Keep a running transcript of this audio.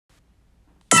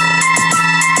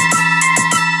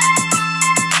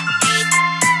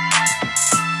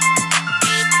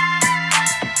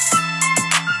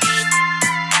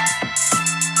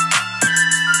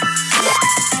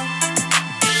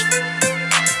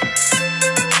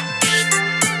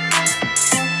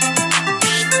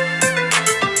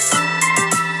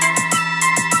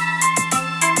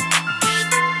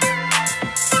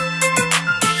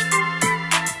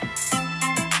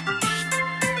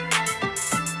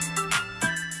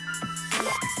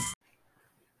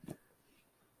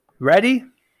Ready?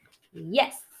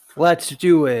 Yes. Let's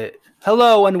do it.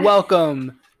 Hello and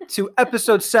welcome to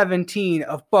episode 17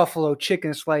 of Buffalo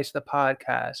Chicken Slice, the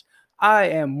podcast. I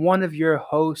am one of your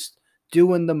hosts,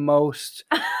 doing the most,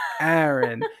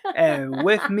 Aaron. And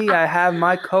with me, I have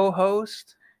my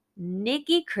co-host,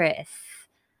 Nikki Chris,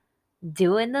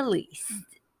 doing the least.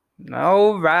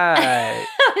 All right.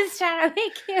 I was trying to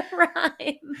make it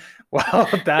rhyme. Well,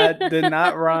 that did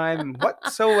not rhyme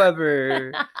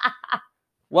whatsoever.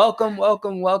 Welcome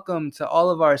to all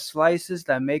of our slices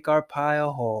that make our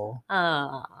pile whole.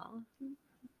 Oh,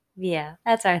 yeah,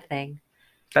 that's our thing.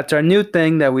 That's our new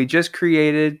thing that we just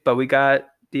created, but we got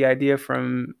the idea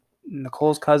from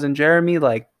Nicole's cousin Jeremy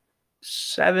like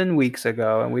 7 weeks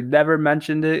ago, and we never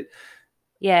mentioned it.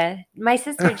 Yeah, my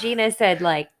sister Gina said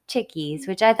like chickies,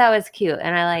 which I thought was cute,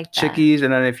 and I like chickies.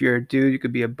 And then if you're a dude, you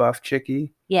could be a buff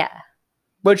chickie. Yeah.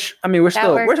 Which I mean, we're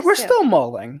still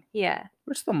mulling. Yeah.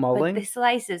 We're still mulling. But the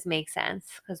slices make sense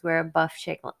because we're a buff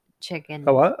chicken.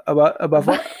 A what? A buff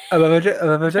what? A buff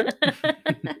chicken?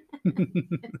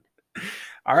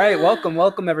 All right,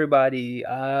 welcome everybody.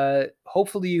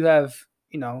 Hopefully you have,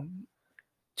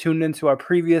 tuned into our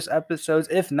previous episodes.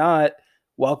 If not,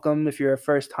 welcome if you're a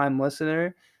first-time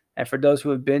listener. And for those who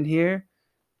have been here,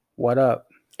 what up?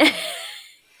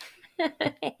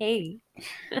 Hey.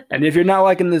 And if you're not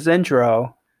liking this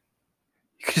intro,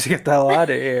 you can just get the hell out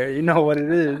of here. You know what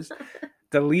it is.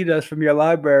 Delete us from your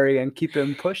library and keep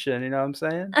them pushing, you know what I'm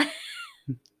saying?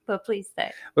 But please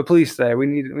stay. We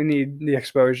need the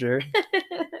exposure.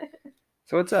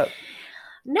 So what's up?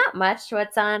 Not much.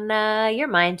 What's on your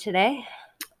mind today?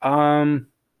 Not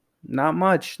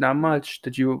much.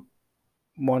 Did you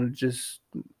want to just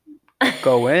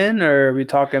go in, or are we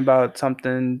talking about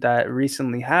something that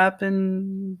recently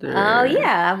happened? Or... Oh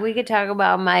yeah, we could talk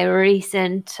about my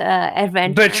recent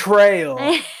adventure. Betrayal.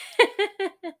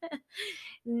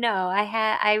 No,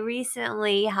 I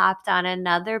recently hopped on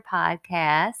another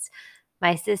podcast,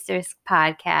 my sister's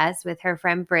podcast with her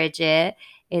friend Bridget.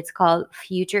 It's called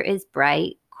Future is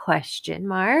Bright ? You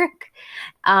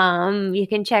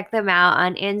can check them out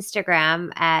on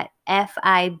Instagram at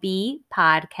FIB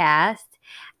Podcast.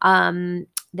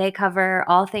 They cover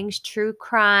all things true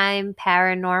crime,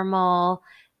 paranormal,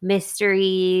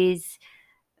 mysteries,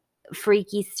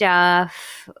 freaky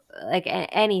stuff, like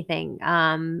anything.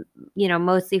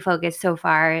 Mostly focused so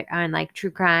far on like true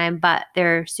crime, but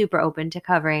they're super open to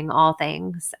covering all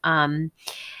things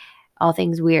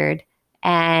weird.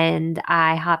 And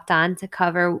I hopped on to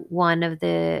cover one of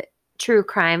the true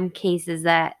crime cases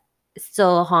that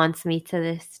still haunts me to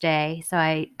this day. So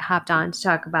I hopped on to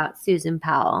talk about Susan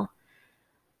Powell.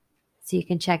 So you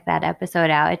can check that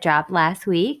episode out. It dropped last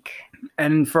week.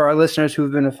 And for our listeners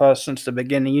who've been with us since the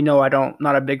beginning,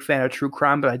 not a big fan of true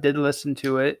crime, but I did listen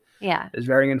to it. Yeah. It was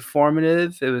very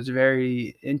informative. It was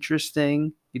very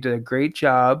interesting. You did a great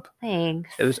job. Thanks.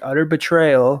 It was utter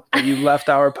betrayal that you left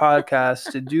our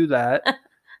podcast to do that.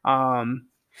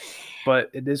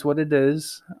 But it is what it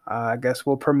is. I guess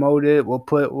we'll promote it.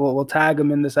 We'll tag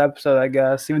them in this episode, I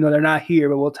guess, even though they're not here,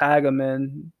 but we'll tag them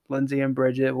in. Lindsay and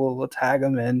Bridget, we'll tag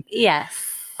them in. Yes.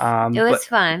 It was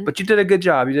fun. But you did a good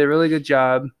job. You did a really good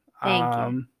job. Thank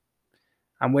you.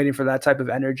 I'm waiting for that type of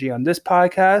energy on this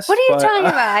podcast. What are you talking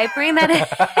about? I bring that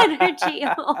energy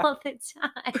all the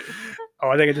time. Oh,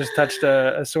 I think I just touched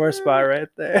a sore spot right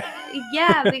there.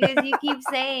 Yeah, because you keep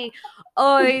saying,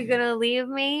 "Oh, are you gonna leave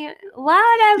me?" Why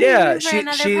would I leave you for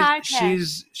another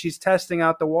podcast? She's testing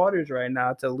out the waters right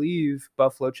now to leave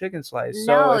Buffalo Chicken Slice.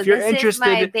 No, so if you're this interested,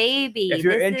 is my baby. If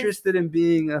you're interested in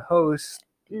being a host.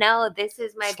 No, this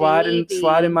is my baby.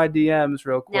 Slide in my DMs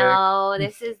real quick. No,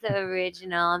 this is the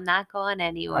original. I'm not going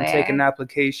anywhere. I'm taking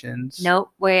applications.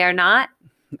 Nope, we are not.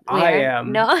 I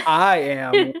am. No. I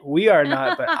am. We are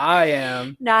not, but I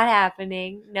am. Not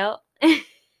happening. Nope.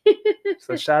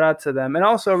 So shout out to them. And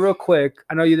also real quick,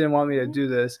 I know you didn't want me to do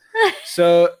this.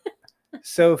 So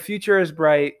future is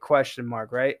bright ?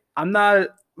 Right?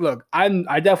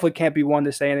 I definitely can't be one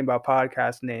to say anything about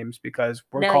podcast names because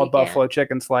we're called Buffalo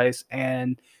Chicken Slice,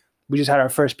 and we just had our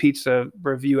first pizza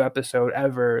review episode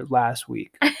ever last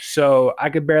week. So I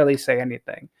could barely say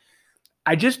anything.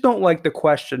 I just don't like the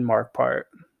question mark part.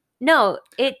 No,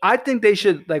 I think they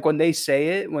should, like, when they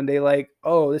say it, when they like,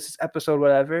 oh, this is episode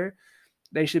whatever,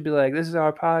 they should be like, this is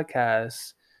our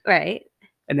podcast. Right.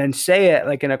 And then say it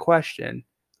like in a question,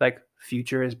 like,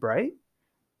 future is bright?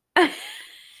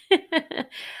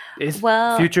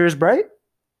 Future is bright?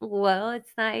 Well,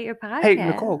 it's not your podcast. Hey,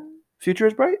 Nicole, future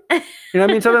is bright? You know what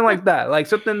I mean? Something like that. Like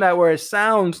something that where it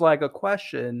sounds like a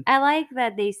question. I like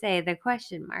that they say the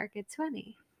question mark. It's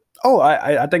funny. Oh,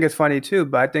 I think it's funny too,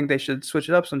 but I think they should switch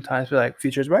it up sometimes. Be like,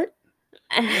 future is bright?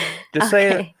 Just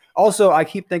say it. Also, I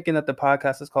keep thinking that the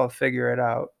podcast is called Figure It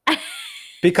Out.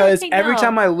 Because every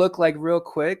time I look like real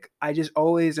quick, I just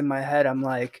always in my head, I'm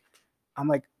like,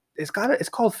 it's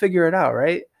called Figure It Out,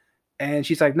 right? And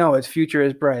she's like, no, it's Future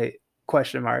is Bright, ?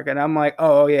 And I'm like,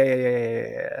 oh,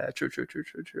 yeah. True.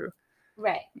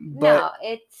 Right. But no,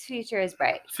 it's Future is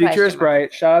Bright. Future is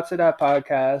Bright. Shout out to that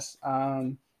podcast.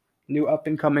 New up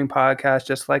and coming podcast,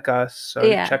 just like us. So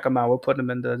check them out. We'll put them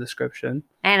in the description.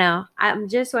 I know. I'm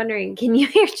just wondering, can you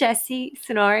hear Jessie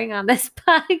snoring on this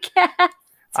podcast?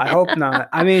 I hope not.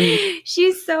 I mean,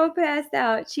 she's so passed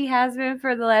out. She has been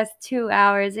for the last 2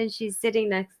 hours, and she's sitting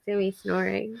next to me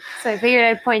snoring. So I figured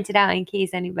I'd point it out in case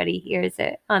anybody hears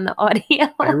it on the audio.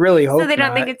 I really hope so they don't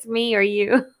not. think it's me or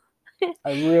you.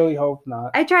 I really hope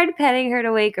not. I tried petting her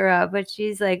to wake her up, but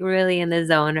she's like really in the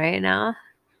zone right now.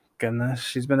 Goodness,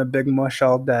 she's been a big mush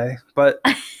all day, but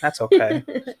that's okay.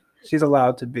 She's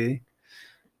allowed to be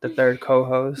the third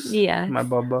co-host. Yeah, my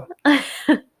bubba.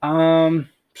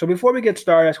 So before we get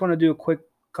started, I just want to do a quick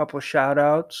couple shout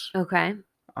outs. Okay.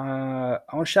 I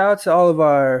want to shout out to all of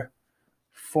our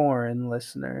foreign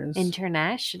listeners.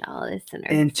 International listeners.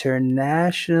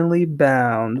 Internationally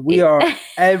bound. We are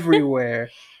everywhere.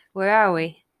 Where are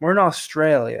we? We're in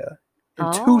Australia.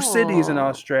 In 2 cities in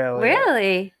Australia.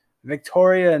 Really?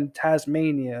 Victoria and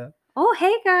Tasmania. Oh,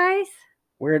 hey guys.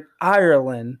 We're in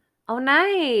Ireland. Oh,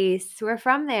 nice. We're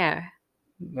from there.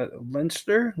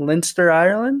 Leinster,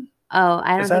 Ireland? Oh,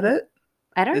 I don't. Is that it?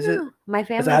 I don't know. My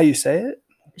family. Is that how you say it?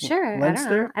 Sure.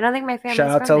 Leinster? I don't think my family.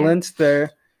 Shout out to Leinster.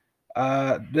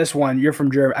 This one, you're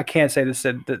from Germany. I can't say this.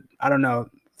 I don't know.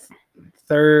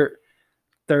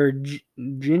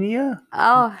 Thirginia?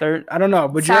 Oh. I don't know.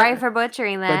 But sorry for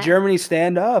butchering that. But Germany,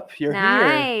 stand up. You're here.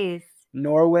 Nice.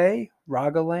 Norway,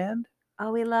 Rogaland.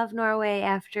 Oh, we love Norway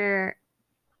after.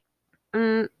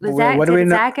 Did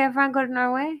Zac Efron go to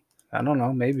Norway? I don't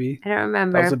know. Maybe. I don't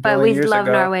remember. But we love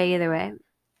Norway either way.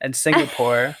 And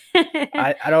Singapore.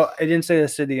 I didn't say the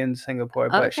city in Singapore,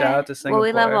 but shout out to Singapore. Well,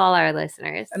 we love all our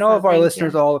listeners. And all of our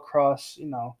listeners all across,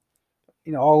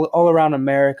 all around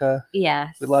America.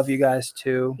 Yes. We love you guys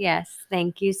too. Yes.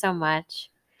 Thank you so much.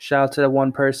 Shout out to the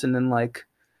one person in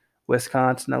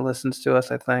Wisconsin that listens to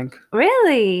us, I think.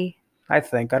 Really? I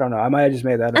think. I don't know. I might have just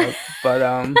made that up. But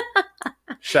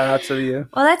shout out to you.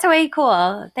 Well, that's way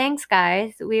cool. Thanks,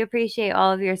 guys. We appreciate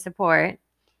all of your support.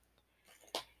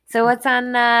 So what's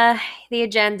on the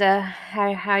agenda?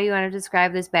 How you want to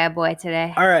describe this bad boy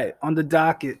today? All right. On the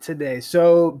docket today.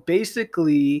 So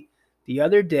basically, the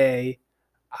other day,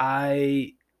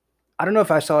 I don't know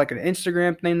if I saw an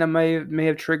Instagram thing that may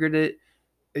have triggered it.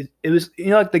 It was,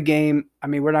 the game. I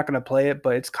mean, we're not going to play it,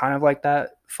 but it's kind of like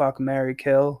that. Fuck, marry,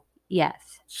 kill. Yes.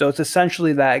 So it's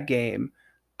essentially that game.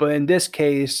 But in this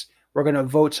case, we're going to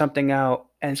vote something out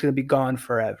and it's going to be gone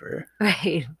forever.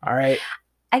 Right. All right.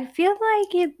 I feel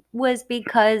like it was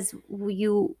because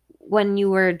when you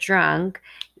were drunk,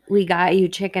 we got you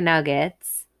chicken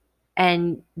nuggets.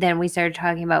 And then we started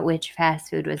talking about which fast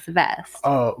food was the best.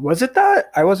 Oh, was it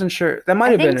that? I wasn't sure. That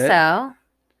might have been it.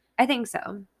 I think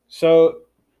so. So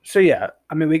yeah.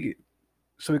 I mean, we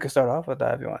could start off with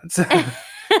that if you want.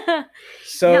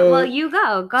 So no, well, you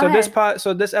go ahead.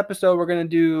 So this episode we're gonna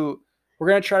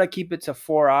try to keep it to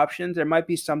 4 options. There might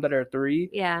be some that are 3.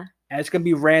 Yeah. And it's gonna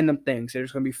be random things.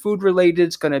 There's gonna be food related.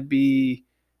 It's gonna be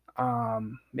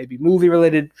maybe movie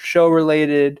related, show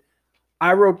related.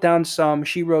 I wrote down some.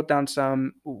 She wrote down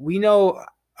some. We know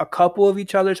a couple of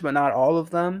each other's, but not all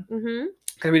of them.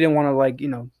 Because we didn't want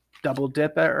to double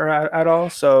dip at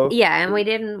all. So yeah, and we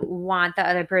didn't want the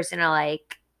other person to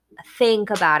think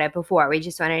about it before. We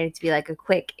just wanted it to be a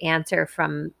quick answer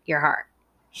from your heart.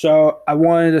 So I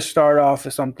wanted to start off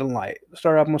with something light.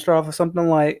 I'm gonna start off with something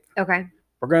light. Okay.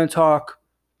 We're gonna talk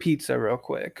pizza real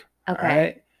quick. Okay. All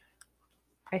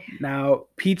right. Now,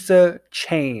 pizza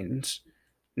chains,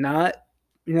 not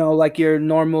your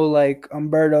normal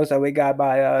Umberto's that we got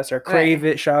by us, or Crave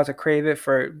It. Shout out to Crave It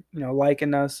for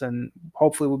liking us, and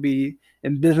hopefully we'll be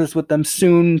in business with them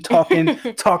soon.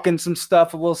 Talking some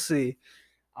stuff. We'll see.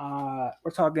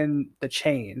 We're talking the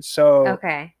chains. So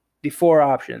okay. The 4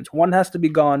 options. One has to be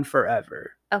gone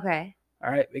forever. Okay.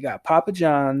 All right. We got Papa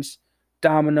John's,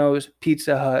 Domino's,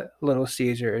 Pizza Hut, Little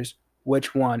Caesars.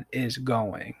 Which one is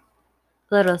going?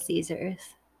 Little Caesars.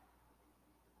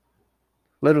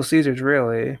 Little Caesars,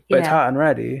 really? But it's hot and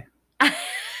ready.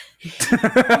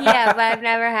 Yeah, but I've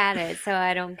never had it, so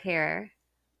I don't care.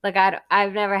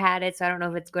 I've never had it, so I don't know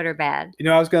if it's good or bad.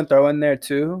 I was going to throw in there,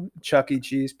 too, Chuck E.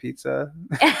 Cheese pizza.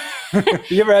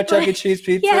 You ever had Chuck E. Cheese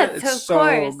pizza? Yes, it's so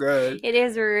course. Good. It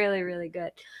is really, really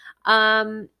good.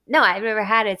 No, I've never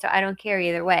had it, so I don't care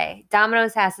either way.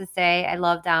 Domino's has to stay. I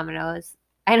love Domino's.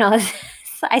 I know.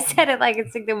 I said it like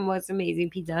it's like the most amazing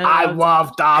pizza. I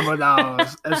love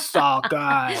Domino's. It's so good.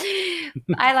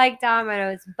 I like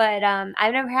Domino's, but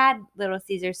I've never had Little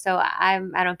Caesars, so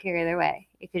I don't care either way.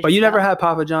 But you never had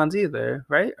Papa John's either,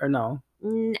 right? Or no?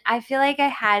 I feel like I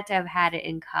had to have had it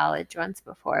in college once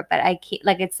before, but I can't.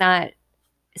 Like, it's not.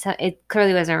 So it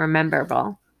clearly wasn't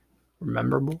memorable.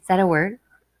 Memorable? Is that a word?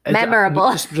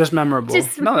 Memorable. Just memorable.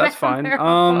 No, that's fine.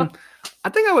 I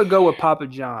think I would go with Papa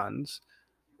John's.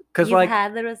 Cause You've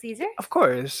had Little Caesar? Of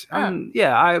course.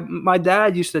 Yeah. My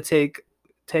dad used to take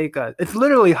it's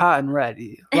literally hot and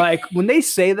ready. Like when they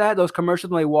say that, those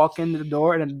commercials when they walk into the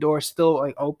door and the door's still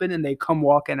like open and they come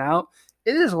walking out,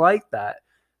 it is like that.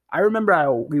 I remember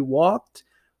we walked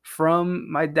from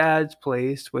my dad's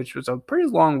place, which was a pretty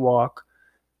long walk,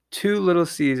 to Little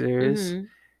Caesars,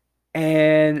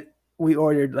 and we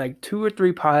ordered like 2 or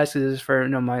 3 pastas for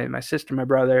my sister, my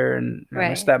brother, and my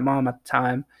stepmom at the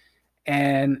time.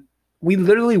 And we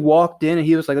literally walked in and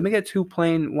he was like, let me get 2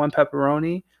 plain, 1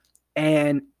 pepperoni.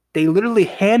 And they literally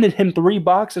handed him 3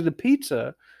 boxes of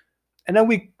pizza. And then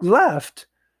we left.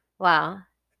 Wow.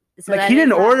 So like he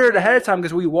didn't order it ahead of time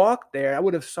because we walked there. I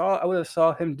would have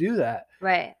saw him do that.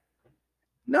 Right.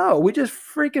 No, we just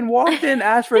freaking walked in,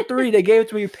 asked for 3. They gave it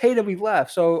to me, paid, and we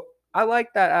left. So I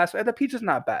like that aspect. The pizza's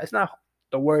not bad. It's not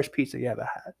the worst pizza you ever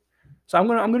had. So I'm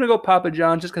gonna go Papa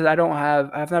John's just because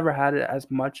I've never had it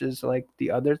as much as like the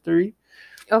other 3.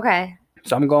 Okay.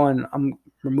 So I'm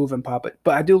removing Papa,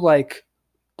 but I do like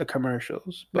the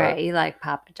commercials. Right, you like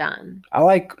Papa John. I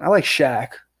like Shaq.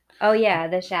 Oh yeah,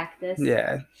 the Shaq this.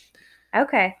 Yeah.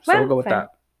 Okay. So we'll go with that.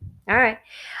 All right.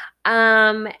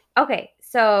 Okay,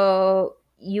 so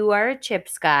you are a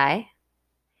chips guy.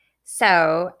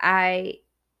 So I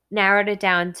narrowed it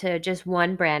down to just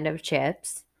one brand of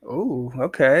chips. Oh,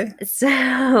 okay.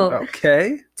 So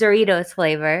okay. Doritos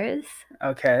flavors.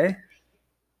 Okay.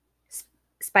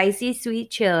 Spicy sweet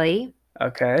chili.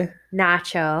 Okay.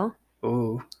 Nacho.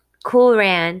 Ooh. Cool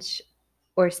Ranch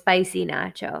or spicy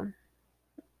nacho.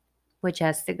 Which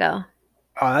has to go?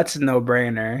 Oh, that's a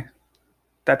no-brainer.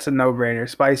 That's a no-brainer.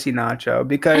 Spicy nacho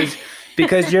because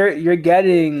you're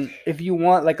getting, if you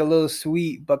want like a little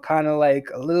sweet but kind of like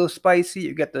a little spicy,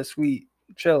 you get the sweet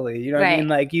chili. You know what I mean?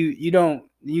 Like you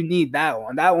need that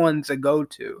one. That one's a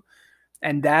go-to.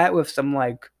 And that with some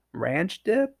like ranch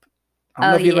dip. I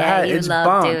don't know if you ever had it. It's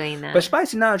bomb. Doing that. But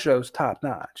spicy nachos top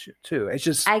notch too. It's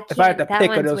just if I had to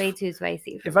pick of those, way too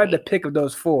spicy. If I had to pick of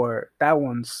those 4, that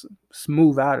one's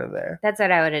smooth out of there. That's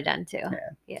what I would have done too.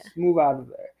 Yeah. Smooth out of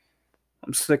there.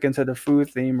 I'm sticking to the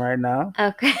food theme right now.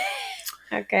 Okay.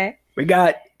 Okay. We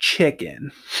got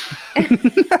chicken.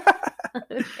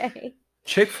 Okay.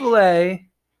 Chick-fil-A,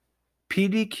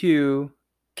 PDQ,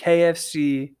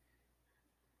 KFC,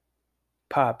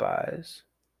 Popeyes.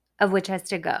 Of which has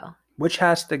to go? Which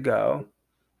has to go?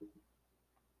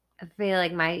 I feel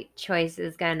like my choice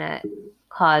is gonna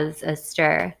cause a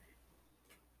stir.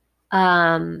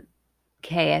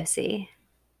 KFC.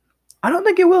 I don't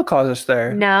think it will cause a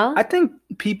stir. No? I think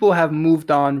people have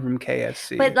moved on from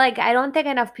KFC. But like I don't think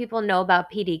enough people know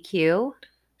about PDQ.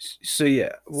 So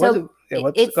yeah. So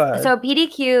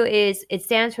PDQ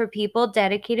stands for People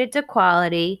Dedicated to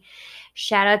Quality.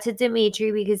 Shout out to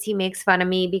Dimitri because he makes fun of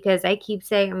me because I keep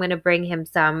saying I'm going to bring him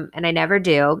some and I never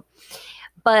do.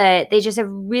 But they just have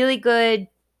really good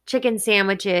chicken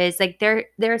sandwiches. Like they're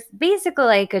basically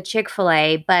like a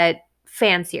Chick-fil-A but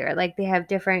fancier. Like they have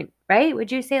different, right?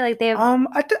 Would you say like they have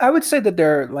I would say that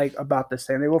they're like about the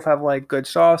same. They both have like good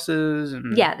sauces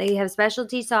and yeah, they have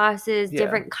specialty sauces,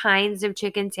 different kinds of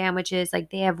chicken sandwiches.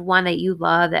 Like they have one that you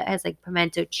love that has like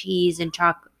pimento cheese and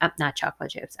not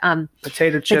chocolate chips.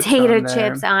 Potato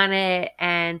chips on it,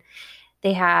 and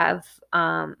they have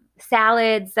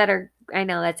salads that are, I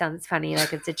know that sounds funny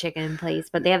like it's a chicken place,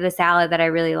 but they have the salad that I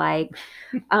really like.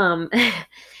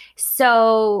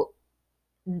 So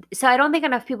I don't think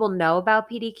enough people know about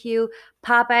PDQ.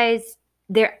 Popeyes,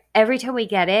 every time we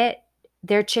get it,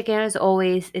 their chicken is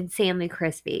always insanely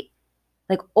crispy.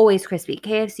 Like always crispy.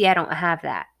 KFC, I don't have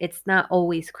that. It's not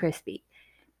always crispy.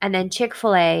 And then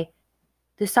Chick-fil-A,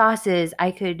 the sauces,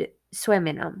 I could swim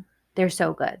in them. They're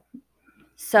so good.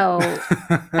 So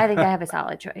I think I have a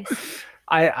solid choice.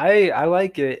 I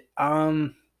like it.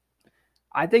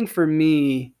 I think for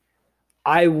me,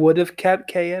 I would have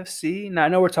kept KFC. Now I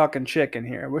know we're talking chicken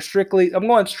here. I'm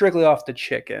going strictly off the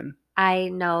chicken. I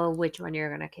know which one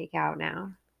you're gonna kick out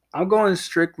now. I'm going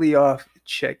strictly off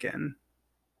chicken.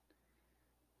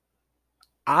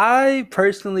 I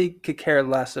personally could care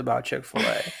less about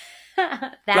Chick-fil-A.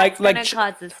 That's like gonna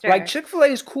cause a stir. like Chick-fil-A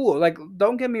is cool. Like,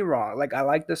 don't get me wrong. Like, I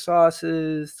like the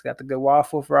sauces. It's got the good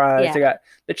waffle fries. Yeah. They got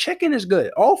the chicken is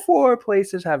good. All 4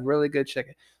 places have really good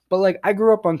chicken. But like, I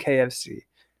grew up on KFC.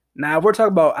 Now, if we're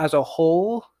talking about as a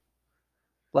whole,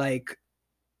 like,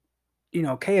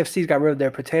 KFC's got rid of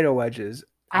their potato wedges.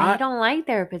 I don't like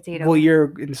their potato. Well,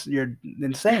 you're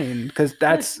insane because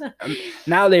that's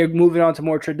now they're moving on to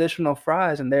more traditional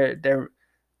fries, and they're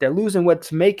losing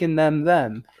what's making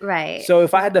them. Right. So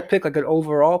if I had to pick like an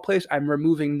overall place, I'm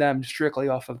removing them strictly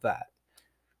off of that.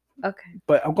 Okay.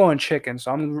 But I'm going chicken,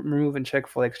 so I'm removing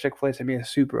Chick-fil-A. Chick-fil-A to me is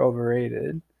super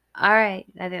overrated. All right,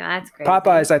 I think that's great.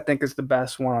 Popeyes, I think, is the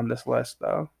best one on this list,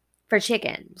 though. For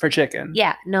chicken. For chicken.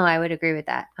 Yeah, no, I would agree with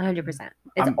that. 100%.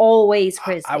 It's always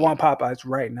crispy. I want Popeyes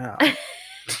right now.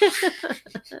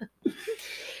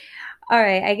 All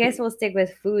right, I guess we'll stick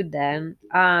with food then.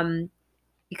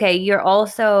 Okay, you're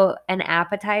also an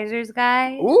appetizers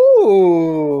guy.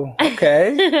 Ooh,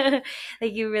 okay.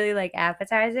 Like you really like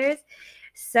appetizers.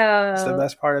 So it's the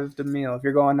best part of the meal. If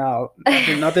you're going out,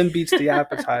 nothing beats the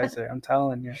appetizer. I'm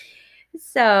telling you.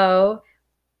 So,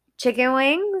 chicken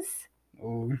wings,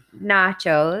 Ooh.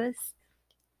 nachos,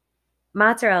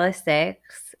 mozzarella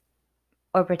sticks,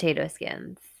 or potato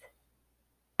skins.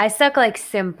 I stuck like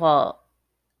simple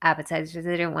appetizers.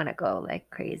 I didn't want to go like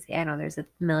crazy. I know there's a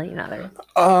million others.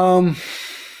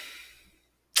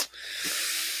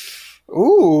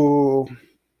 Ooh.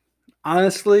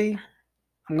 Honestly,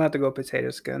 I'm gonna have to go potato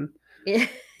skin. Yeah.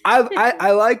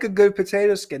 I like a good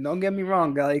potato skin. Don't get me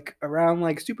wrong. Like around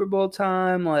like Super Bowl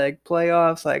time, like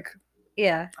playoffs, like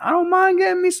yeah, I don't mind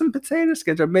getting me some potato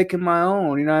skins or making my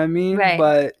own. You know what I mean? Right.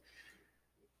 But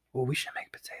we should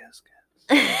make potato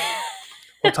skins.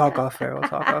 We'll talk off air.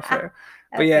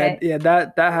 But okay. yeah,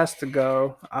 that has to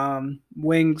go.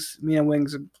 Wings. Me and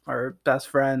Wings are best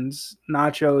friends.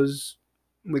 Nachos.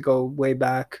 We go way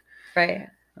back. Right.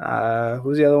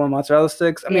 Who's the other one? Mozzarella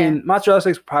sticks. I mean, mozzarella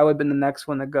sticks probably been the next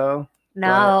one to go.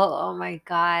 No, oh my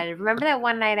God. Remember that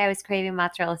one night I was craving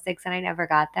mozzarella sticks and I never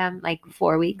got them like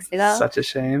 4 weeks ago? Such a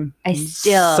shame.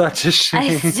 Such a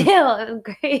shame. I still am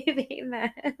craving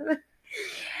them.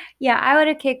 Yeah, I would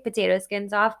have kicked potato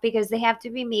skins off because they have to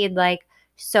be made like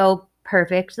so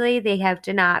perfectly. They have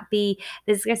to not be,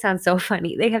 this is going to sound so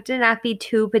funny. They have to not be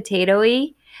too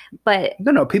potatoy. But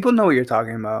no, people know what you're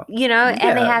talking about.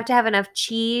 And they have to have enough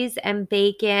cheese and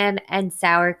bacon and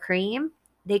sour cream.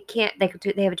 They have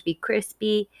to be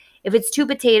crispy. If it's too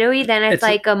potatoy, then it's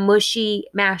like a mushy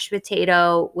mashed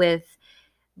potato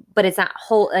but it's not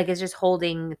it's just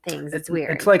holding things. It's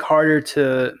weird. It's like harder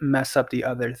to mess up the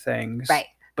other things. Right.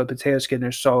 But potato skin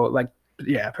are so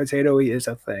potatoy is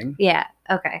a thing. Yeah.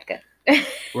 Okay, good.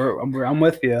 I'm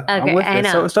with you. Okay, I'm with I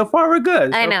know. So far we're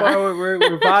good. I know. So far we're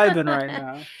vibing right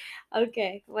now.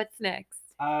 Okay, what's next?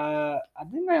 I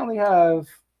think I only have.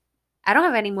 I don't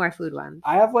have any more food ones.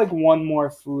 I have like one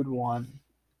more food one.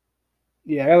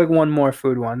 Yeah, I got like one more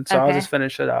food one, so I'll just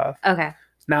finish it off. Okay.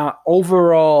 Now,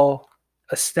 overall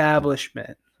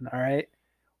establishment. All right,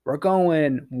 we're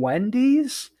going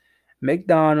Wendy's,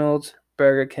 McDonald's,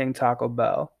 Burger King, Taco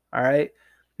Bell. All right.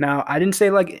 Now, I didn't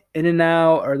say like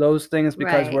In-N-Out or those things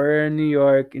because we're in New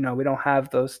York. We don't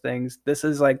have those things. This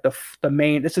is like the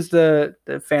main. This is the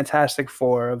Fantastic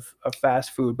Four of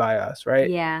fast food by us,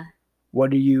 right? Yeah.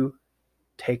 What are you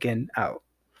taking out?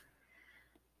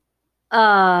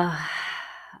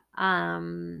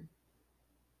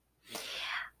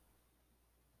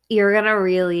 You're gonna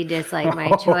really dislike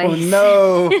my choice.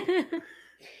 No.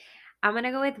 I'm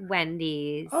gonna go with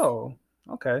Wendy's. Oh,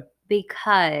 okay.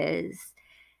 Because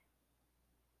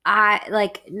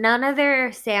none of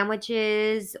their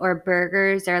sandwiches or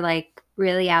burgers are like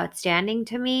really outstanding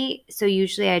to me. So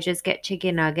usually I just get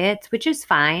chicken nuggets, which is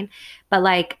fine. But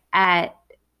like at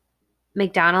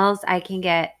McDonald's, I can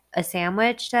get a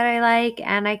sandwich that I like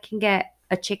and I can get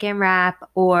a chicken wrap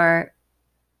or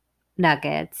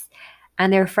nuggets.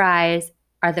 And their fries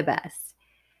are the best.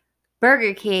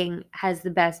 Burger King has the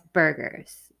best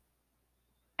burgers.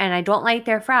 And I don't like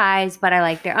their fries, but I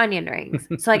like their onion rings.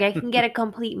 So, like, I can get a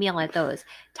complete meal at those.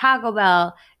 Taco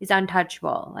Bell is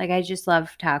untouchable. Like, I just love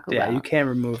Taco Bell. Yeah, you can't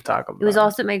remove Taco Bell. It was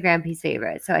also my grandpa's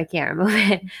favorite, so I can't remove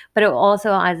it. But it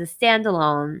also, as a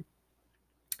standalone,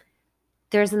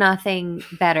 there's nothing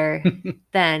better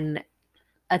than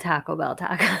a Taco Bell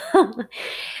taco.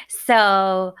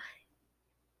 So,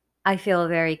 I feel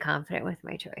very confident with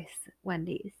my choice,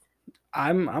 Wendy's.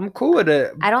 I'm cool with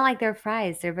it. I don't like their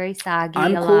fries. They're very soggy.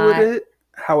 I'm cool with it.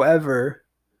 However,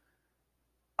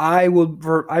 I will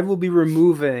be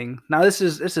removing. Now this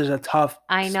is a tough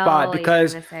spot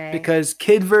because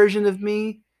kid version of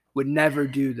me would never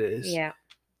do this. Yeah.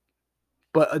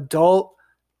 But adult,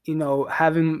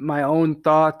 having my own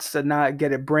thoughts and not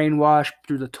get it brainwashed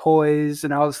through the toys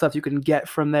and all the stuff you can get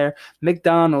from there.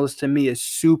 McDonald's to me is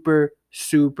super,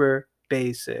 super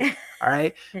basic. All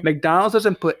right. McDonald's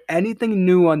doesn't put anything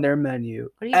new on their menu.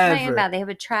 What are you talking about? They have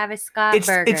a Travis Scott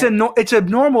burger. It's a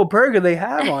normal burger they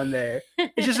have on there.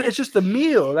 It's just a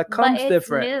meal that comes but it's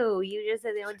different. New. You just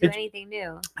said they don't do anything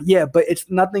new. Yeah, but it's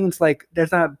nothing. It's like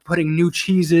there's not putting new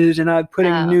cheeses and not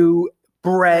putting new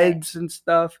breads and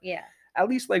stuff. Yeah. At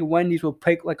least like Wendy's will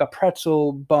pick like a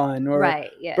pretzel bun, or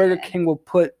Burger King will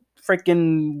put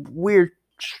freaking weird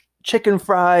chicken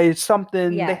fries,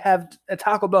 something. They have a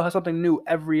Taco Bell has something new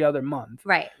every other month.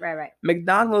 Right.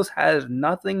 McDonald's has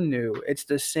nothing new. It's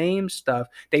the same stuff.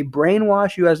 They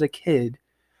brainwash you as a kid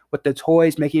with the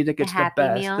toys, making you think it's the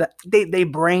best. Meal. They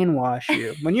brainwash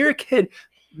you. When you're a kid,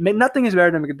 nothing is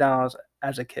better than McDonald's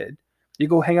as a kid. You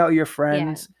go hang out with your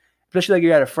friends. Yeah. Especially like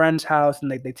you're at a friend's house and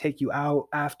they take you out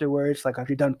afterwards, like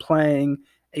after you're done playing,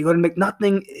 and you go to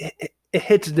nothing, it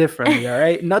hits differently, all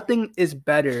right? Nothing is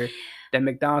better than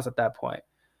McDonald's at that point.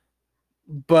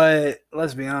 But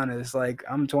let's be honest, like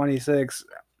I'm 26,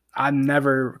 I'm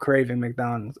never craving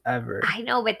McDonald's ever. I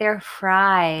know, but their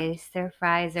fries are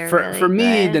really for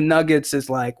me, good. the nuggets is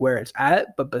like where it's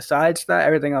at, but besides that,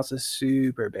 everything else is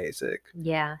super basic.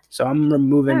 Yeah. So I'm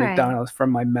removing McDonald's from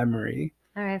my memory.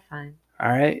 All right, fine. All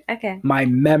right. Okay. My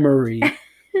memory.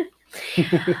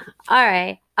 All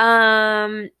right.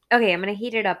 Okay, I'm gonna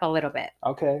heat it up a little bit.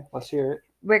 Okay, let's hear it.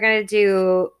 We're gonna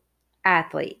do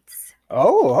athletes.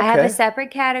 Oh, okay. I have a separate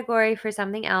category for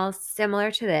something else similar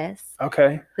to this.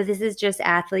 Okay. But this is just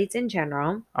athletes in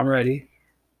general. I'm ready.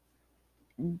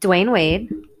 Dwayne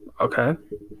Wade. Okay.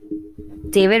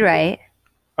 David Wright.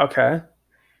 Okay.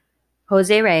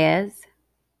 Jose Reyes.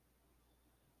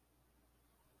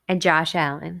 And Josh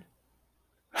Allen.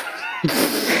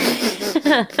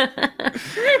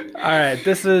 All right,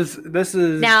 this is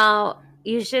now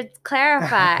you should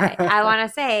clarify. I want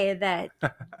to say that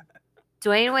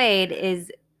Dwayne Wade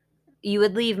is you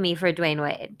would leave me for Dwayne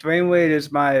Wade. Dwayne Wade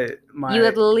is my you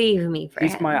would leave me for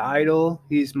he's him. My idol.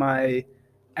 He's my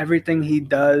everything he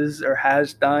does or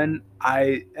has done,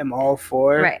 I am all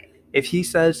for. Right. If he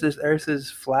says this earth is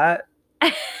flat,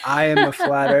 I am a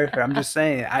flat earther. I'm just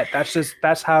saying.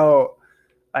 That's how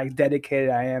like dedicated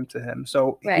I am to him.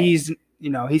 So he's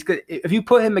he's good. If you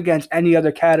put him against any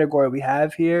other category we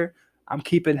have here, I'm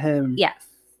keeping him. Yes.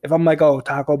 If I'm like,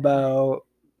 Taco Bell,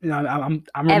 I'm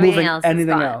removing anything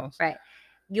else. Right.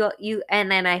 You and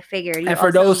then I figured. And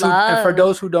for those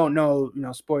who don't know,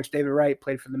 sports, David Wright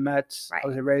played for the Mets. Right.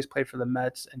 Jose Reyes played for the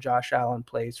Mets, and Josh Allen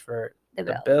plays for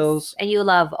the Bills. And you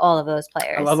love all of those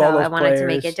players. I love all those players. I wanted to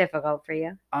make it difficult for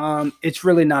you. It's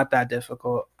really not that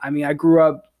difficult. I mean, I grew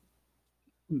up.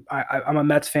 I'm a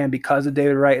Mets fan because of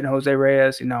David Wright and Jose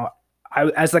Reyes.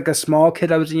 As like a small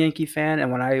kid, I was a Yankee fan, and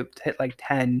when I hit like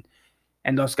 10,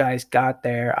 and those guys got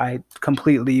there, I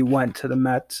completely went to the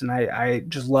Mets, and I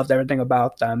just loved everything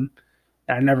about them.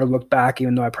 And I never looked back,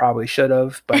 even though I probably should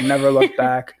have, but I never looked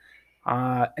back.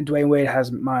 And Dwayne Wade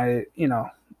has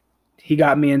he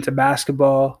got me into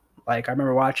basketball. Like I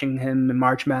remember watching him in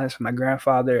March Madness with my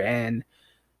grandfather, and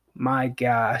my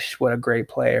gosh, what a great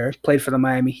player. Played for the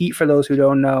Miami Heat, for those who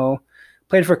don't know.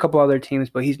 Played for a couple other teams,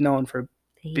 but he's known for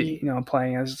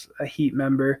playing as a Heat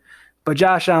member. But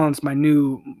Josh Allen's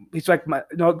he's like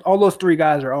all those three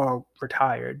guys are all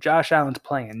retired. Josh Allen's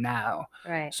playing now.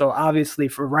 Right. So obviously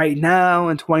for right now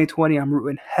in 2020, I'm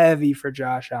rooting heavy for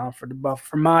Josh Allen for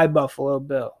my Buffalo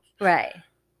Bills. Right.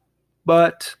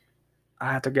 But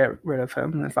I have to get rid of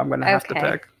him if I'm going to have to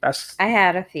pick. I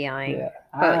had a feeling. Yeah.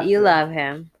 But you love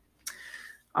him.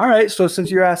 All right. So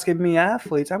since you're asking me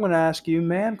athletes, I'm going to ask you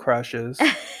man crushes.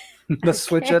 Let's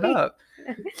switch it up.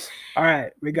 All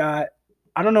right. We got,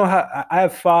 I don't know how, I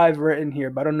have 5 written here,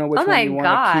 but I don't know which one you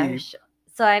want to keep.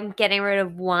 So I'm getting rid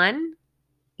of 1,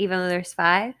 even though there's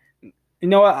 5? You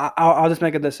know what? I'll just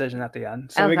make a decision at the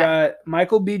end. So we got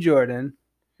Michael B. Jordan,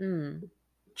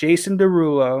 Jason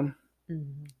Derulo,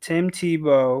 Tim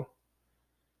Tebow,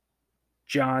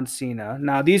 John Cena.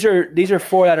 Now these are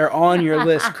 4 that are on your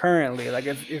list currently. Like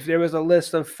if there was a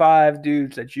list of 5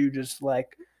 dudes that you just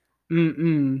like,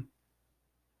 you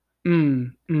know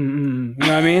what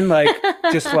I mean? Like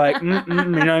just like, you know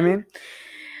what I mean?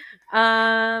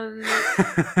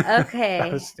 Okay.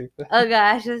 That was stupid. Oh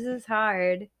gosh, this is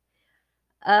hard.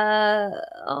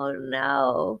 Oh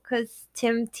no, because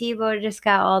Tim Tebow just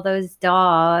got all those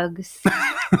dogs.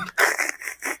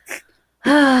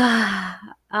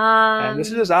 And this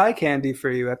is just eye candy for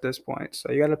you at this point,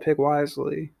 so you got to pick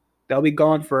wisely. They'll be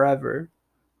gone forever.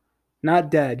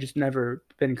 Not dead, just never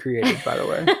been created, by the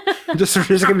way. just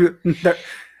gonna be,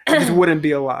 It just wouldn't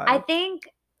be I alive. think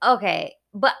okay,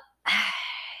 but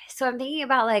so I'm thinking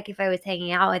about like if I was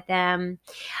hanging out with them,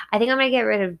 I think I'm gonna get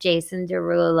rid of Jason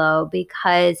Derulo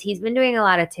because he's been doing a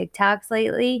lot of TikToks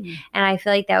lately, and I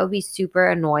feel like that would be super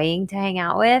annoying to hang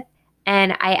out with.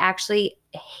 And I actually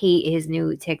hate his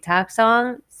new TikTok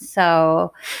song.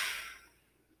 So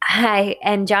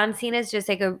and John Cena is just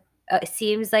like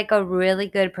seems like a really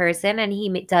good person, and he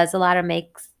does a lot of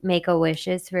make a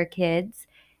wishes for kids,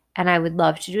 and I would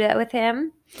love to do that with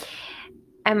him.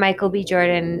 And Michael B.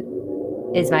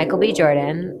 Jordan is Michael B.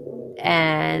 Jordan,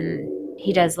 and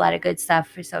he does a lot of good stuff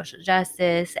for social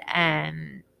justice,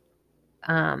 and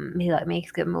he like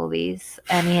makes good movies,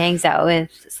 and he hangs out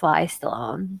with Sly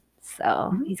Stallone,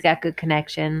 so he's got good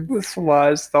connections. With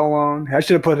Sly Stallone. I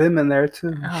should have put him in there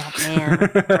too. Oh man,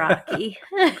 Rocky.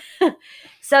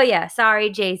 So yeah, sorry,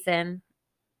 Jason.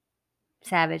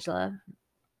 Savage Love.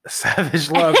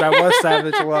 Savage Love. That was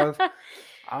Savage Love.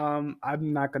 I'm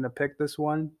not gonna pick this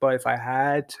one, but if I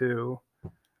had to,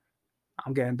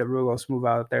 I'm getting Derulo Smooth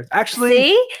Out there.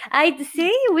 Actually,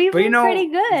 we've been pretty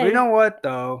good. But you know what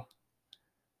though?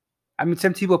 I mean,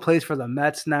 Tim Tebow plays for the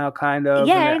Mets now, kind of.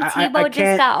 Yeah, and Tebow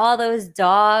just got all those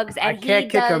dogs, and I can't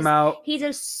kick him out. He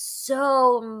does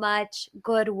so much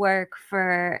good work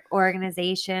for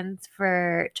organizations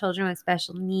for children with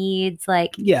special needs.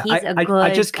 Like, yeah, he's a good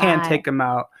I just guy. can't take him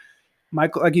out.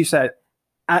 Michael, like you said,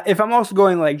 if I'm also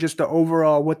going like just the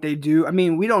overall what they do, I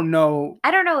mean, we don't know. I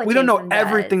don't know what we Jason don't know does.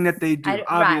 everything that they do.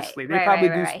 Obviously, they probably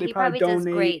do. They probably donate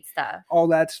does great stuff. All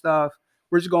that stuff.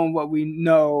 We're just going what we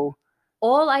know.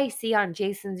 All I see on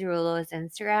Jason Derulo's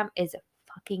Instagram is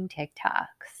fucking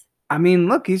TikToks. I mean,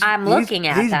 look, I'm looking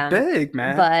at them. He's big,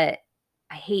 man. But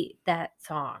I hate that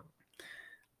song.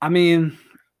 I mean,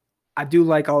 I do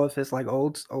like all of his like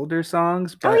older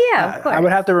songs, but of course. I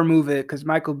would have to remove it because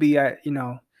Michael B. I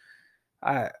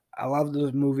love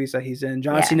those movies that he's in.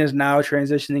 John Cena is now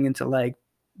transitioning into like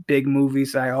big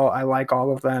movies. I like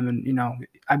all of them, and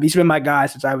he's been my guy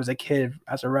since I was a kid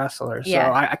as a wrestler. So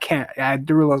I can't.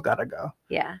 Derulo's got to go.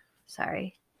 Yeah,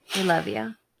 sorry. We love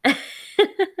you.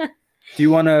 Do you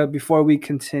want to, before we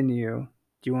continue,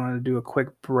 do you want to do a quick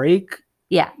break?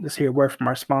 Yeah. Let's hear a word from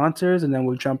our sponsors, and then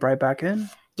we'll jump right back in.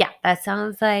 Yeah, that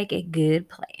sounds like a good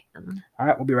plan. All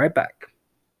right, we'll be right back.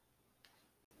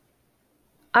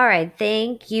 All right,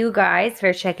 thank you guys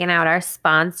for checking out our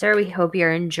sponsor. We hope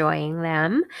you're enjoying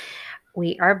them.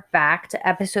 We are back to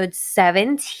episode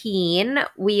 17.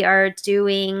 We are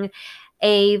doing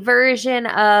a version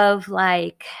of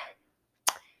like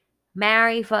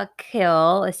marry, fuck,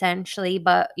 kill, essentially,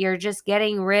 but you're just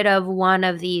getting rid of one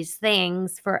of these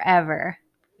things forever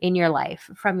in your life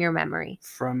from your memory.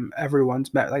 From everyone's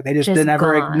like they just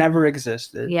never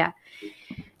existed. Yeah.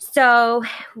 So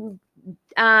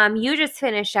you just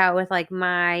finished out with like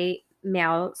my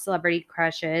male celebrity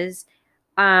crushes.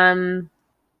 I'm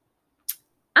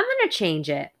gonna change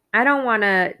it. I don't want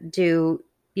to do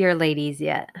your ladies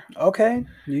yet. Okay.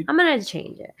 I'm gonna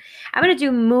change it. I'm gonna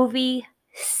do movie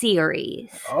series.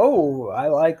 Oh, I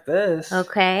like this.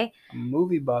 Okay. I'm a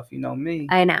movie buff, you know me.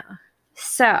 I know.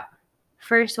 So,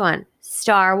 first one: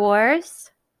 Star Wars,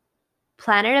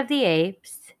 Planet of the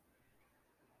Apes,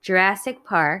 Jurassic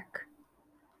Park,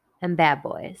 and Bad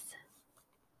Boys.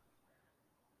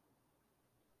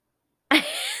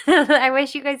 I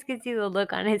wish you guys could see the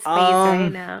look on his face right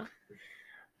now.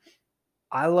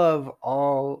 I love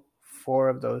all 4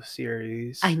 of those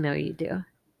series. I know you do.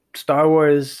 Star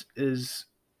Wars is,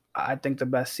 I think, the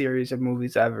best series of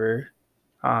movies ever.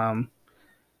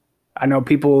 I know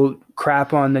people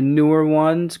crap on the newer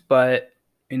ones, but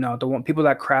people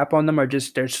that crap on them are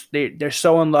just they're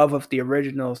so in love with the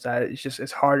originals that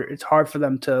it's hard for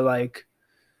them to like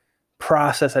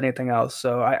process anything else.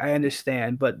 So I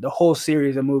understand, but the whole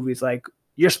series of movies, like,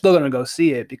 you're still gonna go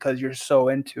see it because you're so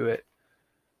into it.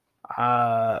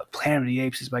 Planet of the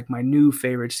Apes is like my new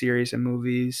favorite series of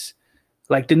movies,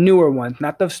 like the newer ones,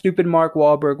 not the stupid Mark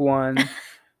Wahlberg one.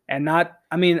 And I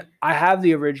have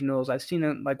the originals. I've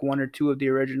seen like 1 or 2 of the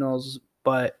originals,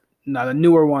 but no, the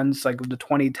newer ones, like the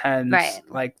 2010s, right?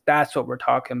 Like, that's what we're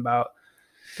talking about.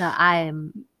 I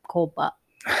am Koba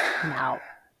now.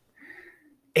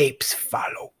 Apes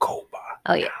follow Koba.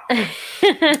 Oh yeah.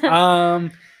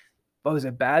 What was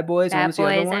it? Bad Boys? Bad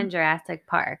Boys and Jurassic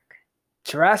Park.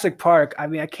 Jurassic Park. I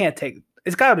mean, I can't take.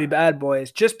 It's gotta be Bad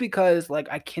Boys, just because like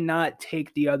I cannot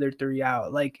take the other 3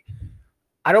 out. Like,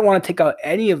 I don't want to take out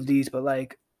any of these, but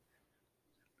like,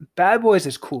 Bad Boys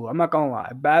is cool. I'm not gonna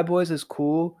lie. Bad Boys is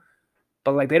cool,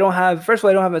 but like they don't have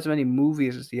as many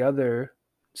movies as the other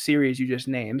series you just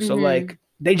named. So like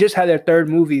they just had their 3rd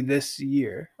movie this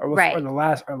year, or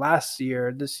last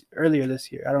year, earlier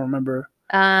this year. I don't remember.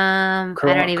 I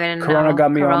don't even know. Corona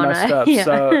got me all messed up. Yeah.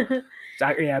 So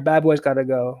yeah, Bad Boys gotta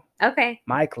go. Okay.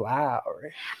 Mike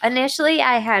Lowry. Initially,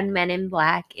 I had Men in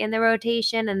Black in the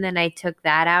rotation, and then I took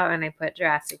that out and I put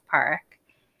Jurassic Park.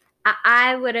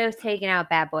 I would have taken out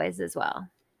Bad Boys as well.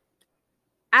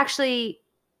 Actually,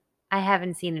 I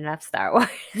haven't seen enough Star Wars.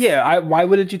 Yeah, why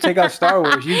wouldn't you take out Star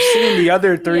Wars? You've seen the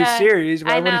other three series.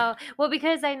 Why I know. Well,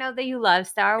 because I know that you love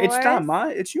Star Wars. It's not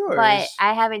mine. It's yours. But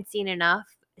I haven't seen enough.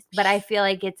 But I feel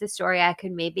like it's a story I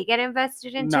could maybe get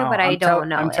invested into, but I don't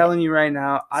know. I'm telling you right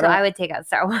now. I would take out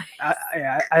Star Wars.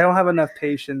 I don't have enough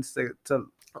patience to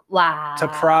wow. To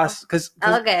process.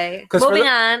 Okay. Cause moving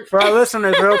on. For our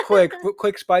listeners, real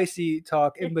quick spicy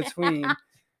talk in between.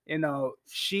 You know,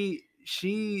 she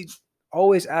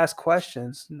always asks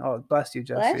questions. Oh, bless you,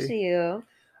 Jesse. Bless you.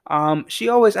 She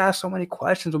always asks so many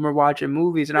questions when we're watching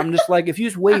movies, and I'm just like, if you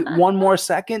just wait one more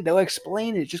second, they'll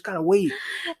explain it. Just gotta wait.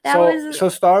 So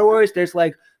Star Wars, there's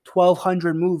like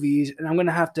 1,200 movies, and I'm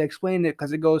gonna have to explain it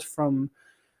because it goes from,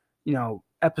 you know,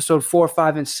 episode 4,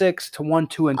 5, and 6 to 1,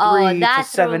 2, and 3 to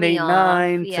 7, 8,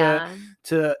 9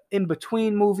 to in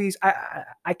between movies.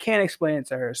 I can't explain it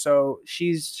to her, so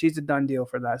she's a done deal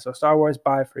for that. So Star Wars,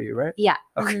 bye for you, right? Yeah.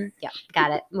 Okay. Mm-hmm. Yeah.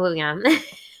 Got it. Moving on.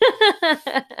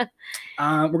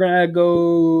 We're gonna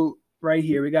go right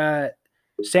here. We got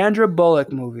Sandra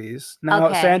Bullock movies.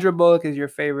 Now, Sandra Bullock is your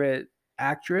favorite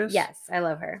actress. Yes, I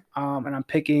love her. And I'm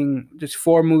picking just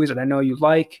 4 movies that I know you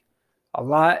like a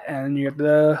lot, and you have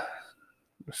to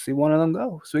see one of them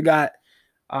go. So we got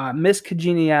Miss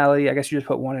Congeniality. I guess you just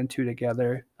put 1 and 2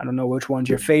 together. I don't know which one's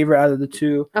your favorite out of the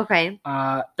 2. Okay.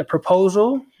 The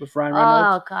Proposal with Ryan Reynolds.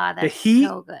 Oh God, that's The Heat,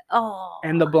 so good. Oh.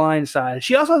 And The Blind Side.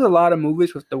 She also has a lot of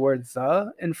movies with the word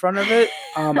 "the" in front of it.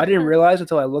 I didn't realize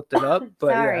until I looked it up.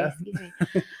 But sorry, excuse me.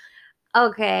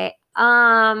 Okay.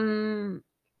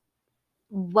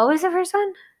 What was the first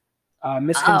one?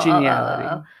 Miss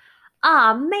Congeniality.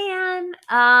 Oh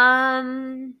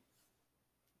man.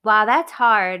 Wow, that's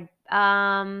hard.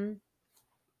 I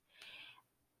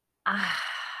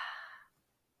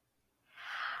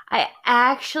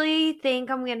actually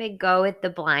think I'm gonna go with The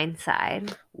Blind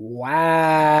Side.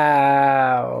 Wow,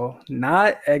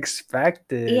 not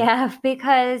expected. Yeah,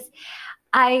 because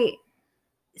I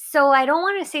don't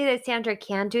want to say that Sandra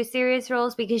can't do serious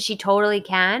roles because she totally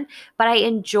can, but I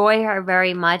enjoy her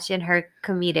very much in her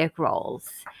comedic roles.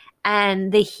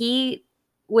 And The Heat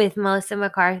with Melissa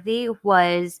McCarthy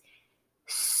was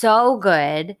so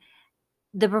good.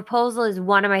 The Proposal is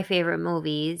one of my favorite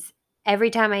movies. Every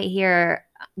time I hear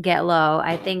Get Low,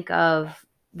 I think of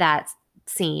that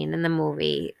scene in the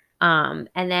movie. And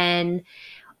then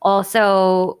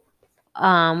also,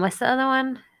 what's the other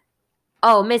one?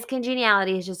 Oh, Miss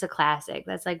Congeniality is just a classic.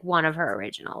 That's like one of her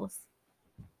originals.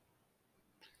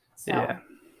 So, yeah,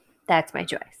 that's my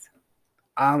choice.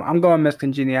 I'm going Miss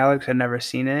Congeniality because I've never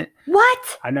seen it. What?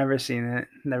 I've never seen it.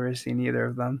 Never seen either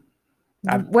of them.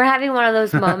 We're having one of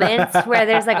those moments where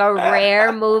there's like a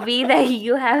rare movie that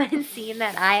you haven't seen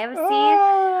that I have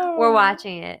seen. We're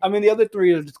watching it. I mean, the other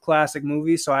 3 are just classic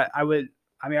movies, so I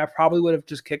probably would have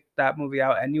just kicked that movie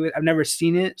out anyway. I've never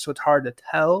seen it, so it's hard to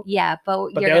tell. Yeah,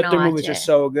 but you're the gonna other watch movies it. are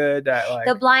so good that like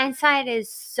The Blind Side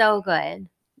is so good.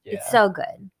 Yeah. It's so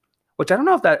good. Which I don't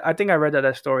know if I think I read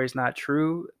that story is not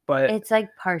true, but it's like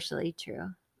partially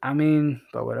true. I mean,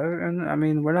 but whatever. I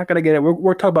mean, we're not gonna get it.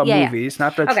 We're talking about movies,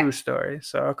 not the true story.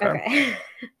 So okay.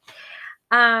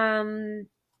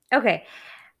 Okay.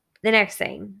 The next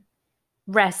thing,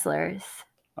 wrestlers.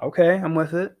 Okay, I'm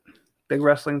with it. Big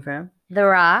wrestling fan. The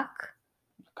Rock.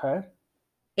 Okay.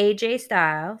 AJ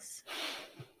Styles.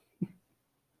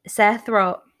 Seth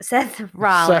Rollins. Seth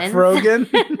Rogen.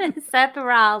 Seth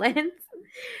Rollins.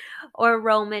 Or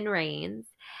Roman Reigns.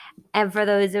 And for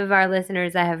those of our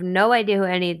listeners that have no idea who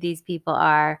any of these people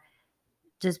are,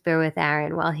 just bear with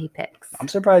Aaron while he picks. I'm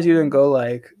surprised you didn't go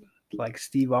like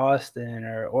Steve Austin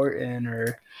or Orton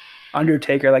or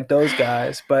Undertaker, like those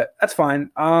guys, but that's fine.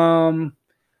 I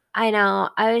know.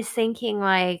 I was thinking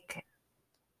like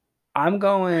I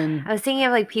was thinking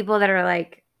of like people that are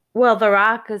like, well, The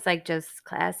Rock is like just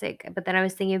classic, but then I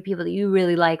was thinking of people that you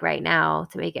really like right now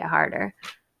to make it harder.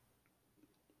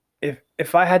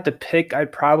 If I had to pick,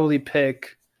 I'd probably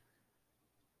pick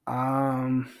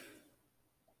I'm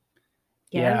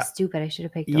stupid. I should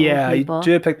have picked the old people. You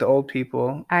should have picked the old people.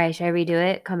 All right, should I redo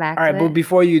it? Come back. All right, but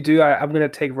before you do, I'm gonna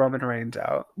take Roman Reigns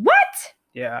out. What?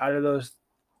 Yeah, out of those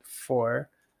 4,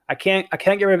 I can't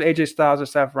get rid of AJ Styles or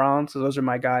Seth Rollins. So those are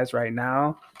my guys right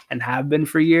now and have been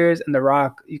for years. And The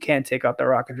Rock, you can't take out The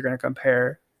Rock if you're gonna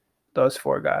compare those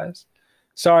 4 guys.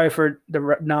 Sorry for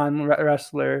the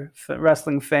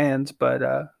non-wrestling fans, but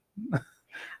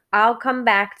I'll come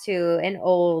back to an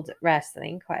old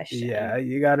wrestling question. Yeah,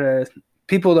 you gotta.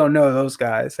 People don't know those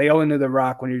guys. They only knew The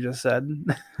Rock when you just said.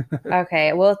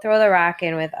 Okay, we'll throw The Rock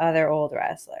in with other old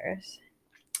wrestlers.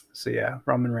 So yeah,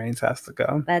 Roman Reigns has to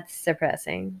go. That's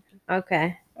depressing.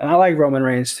 Okay. And I like Roman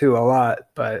Reigns too a lot,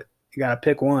 but you gotta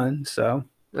pick one. So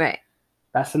Right.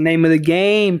 that's the name of the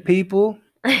game, people.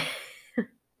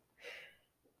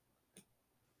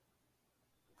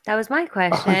 That was my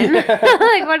question. Oh, yeah.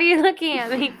 Like, what are you looking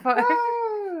at me for?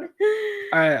 All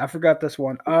right, I forgot this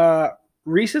one.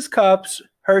 Reese's Cups,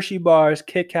 Hershey bars,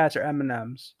 Kit Kats, or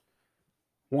M&Ms.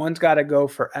 One's got to go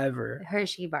forever.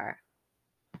 Hershey bar.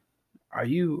 Are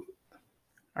you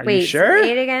Wait, sure?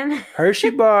 say it again. Hershey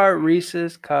bar,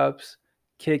 Reese's Cups,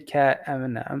 Kit Kat,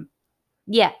 M&M.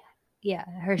 Yeah.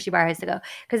 Hershey bar has to go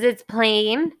because it's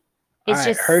plain. It's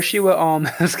just Hershey with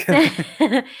almonds.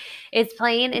 It's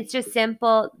plain. It's just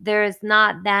simple. There's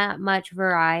not that much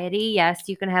variety. Yes,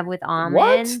 you can have with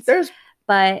almonds. What?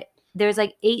 But there's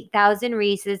like 8,000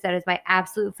 Reese's. That is my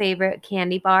absolute favorite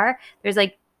candy bar. There's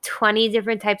like 20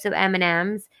 different types of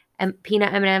M&Ms, and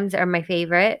peanut M&Ms are my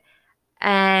favorite.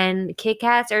 And Kit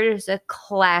Kats are just a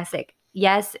classic.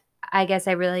 Yes, I guess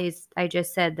I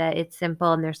just said that it's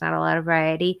simple and there's not a lot of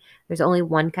variety. There's only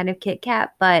one kind of Kit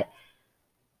Kat, but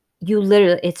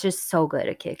it's just so good,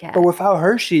 a Kit Kat. But without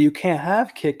Hershey, you can't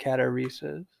have Kit Kat or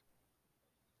Reese's.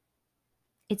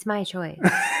 It's my choice.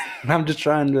 I'm just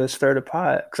trying to stir the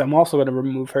pot because I'm also going to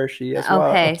remove Hershey as well.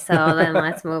 Okay, so then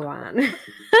let's move on.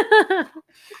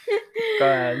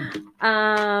 Go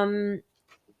ahead.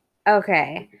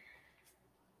 Okay.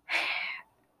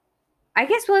 I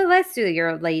guess let's do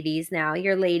your ladies now.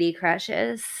 Your lady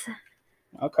crushes.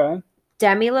 Okay.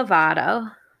 Demi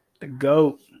Lovato. The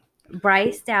GOAT.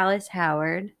 Bryce Dallas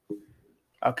Howard.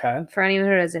 Okay. For anyone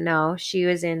who doesn't know, she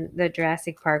was in the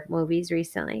Jurassic Park movies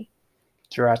recently.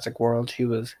 Jurassic World. She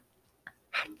was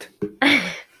hot.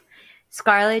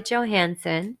 Scarlett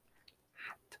Johansson.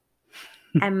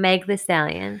 And Meg Thee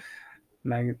Stallion.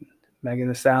 Megan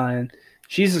Thee Stallion.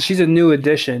 She's a new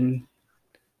addition.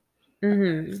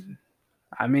 Mm-hmm.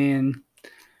 I mean,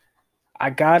 I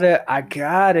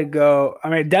gotta go. I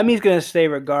mean, Demi's gonna stay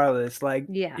regardless. Like,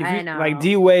 yeah, I know. Like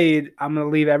D Wade, I'm gonna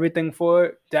leave everything for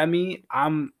it. Demi,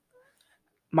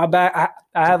 my bag.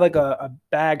 I have like a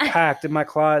bag packed in my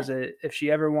closet. If she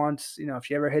ever wants, if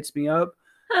she ever hits me up,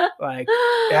 like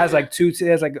it has like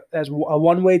there's a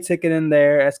one-way ticket in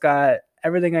there. It's got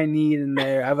everything I need in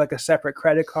there. I have like a separate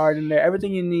credit card in there.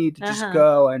 Everything you need to just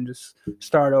go and just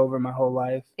start over my whole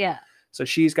life. Yeah. So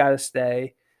she's got to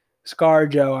stay.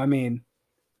 ScarJo, I mean,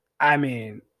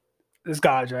 this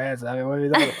ScarJo. I mean, what are you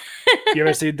talking about? You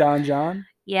ever see Don John?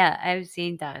 Yeah, I've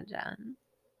seen Don John.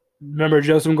 Remember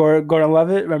Joseph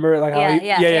Gordon-Levitt? Remember like how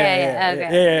yeah.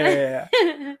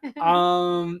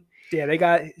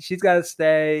 Yeah, she's got to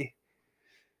stay.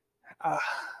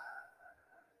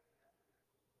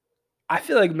 I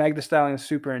feel like Meg Thee Stallion is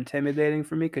super intimidating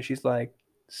for me because she's like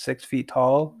 6 feet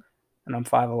tall and I'm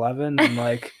 5'11". And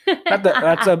like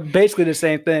that's basically the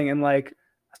same thing. And like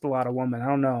that's a lot of women. I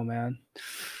don't know, man.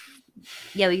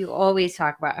 Yeah, but you always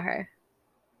talk about her.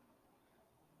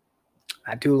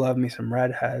 I do love me some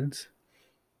redheads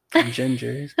and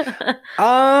gingers.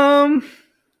 I'm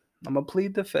gonna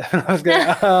plead the fifth. I was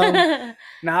gonna.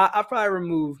 I'll probably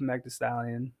remove Meg Thee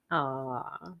Stallion. Oh,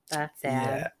 that's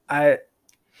sad.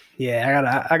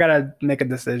 Yeah, I gotta make a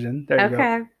decision. There you go.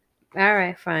 Okay. All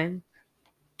right, fine.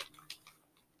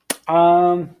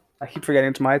 I keep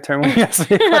forgetting it's my turn.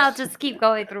 I'll just keep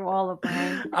going through all of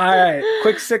them. All right,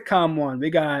 quick sitcom one. We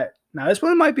got now. This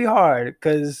one might be hard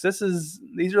because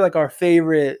these are like our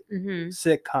favorite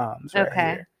sitcoms. Right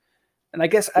here. And I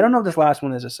guess I don't know if this last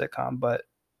one is a sitcom, but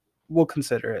we'll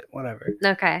consider it. Whatever.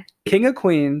 Okay. King of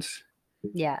Queens.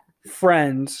 Yeah.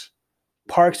 Friends.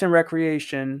 Parks and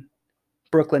Recreation.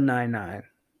 Brooklyn Nine-Nine.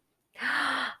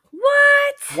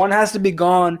 What? One has to be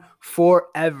gone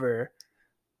forever.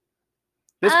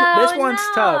 This one's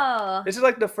tough. This is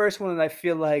like the first one that I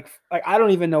feel like I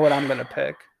don't even know what I'm gonna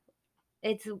pick.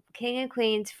 It's King of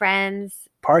Queens, Friends,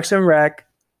 Parks and Rec,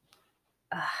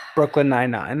 Brooklyn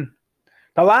Nine-Nine.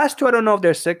 The last two, I don't know if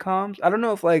they're sitcoms. I don't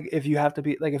know if you have to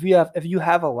be like if you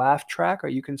have a laugh track, are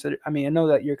you considered? I mean, I know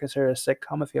that you're considered a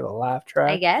sitcom if you have a laugh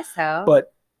track. I guess so.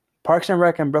 But Parks and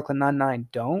Rec and Brooklyn Nine-Nine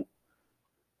don't.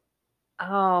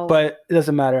 Oh. But it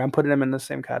doesn't matter. I'm putting them in the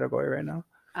same category right now.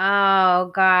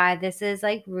 Oh God, this is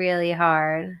like really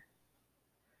hard.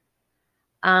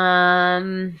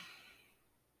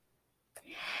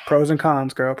 Pros and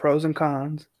cons, girl. Pros and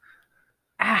cons.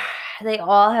 They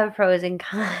all have pros and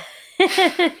cons.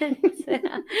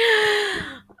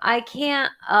 I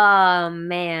can't. Oh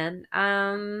man.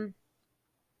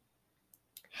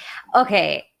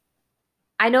 Okay.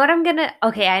 I know what I'm gonna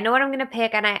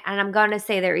pick, and I'm gonna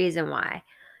say the reason why.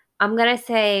 I'm gonna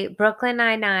say Brooklyn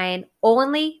Nine-Nine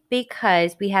only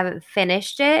because we haven't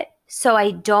finished it, so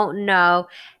I don't know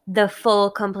the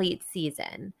full complete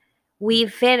season. We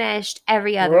finished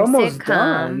every We're other almost sitcom.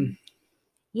 done.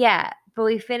 Yeah, but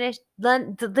we finished.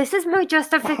 This is my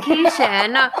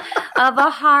justification of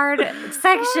a hard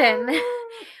section.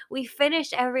 We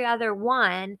finished every other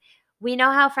one. We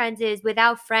know how Friends is.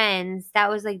 Without Friends, that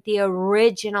was like the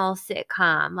original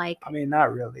sitcom. Like, I mean,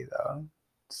 not really though.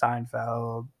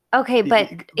 Seinfeld. okay, but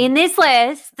in this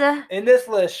list, In this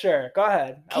list, sure. Go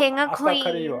ahead. King of I'll stop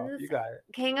cutting you off. Queens, You got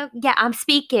it. I'm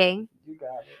speaking. You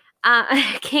got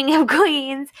it. King of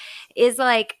Queens is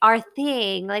like our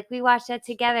thing. Like we watch that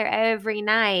together every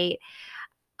night.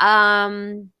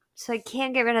 So I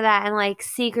can't get rid of that. And like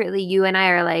secretly, you and I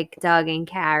are like Doug and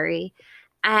Carrie,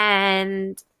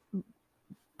 and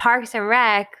Parks and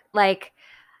Rec like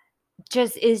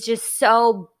just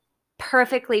so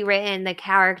perfectly written, the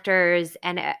characters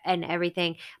and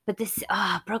everything. But this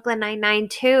Brooklyn Nine-Nine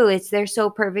too. They're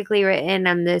so perfectly written,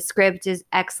 and the script is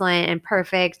excellent and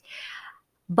perfect.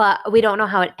 But we don't know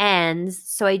how it ends,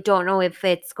 so I don't know if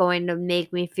it's going to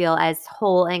make me feel as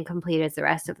whole and complete as the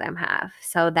rest of them have.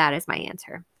 So that is my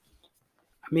answer.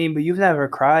 I mean, but you've never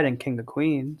cried in King of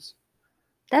Queens.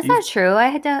 That's not true.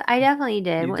 I definitely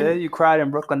did. You did? You cried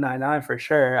in Brooklyn Nine-Nine for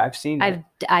sure. I've seen it.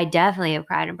 I definitely have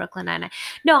cried in Brooklyn Nine-Nine.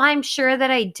 No, I'm sure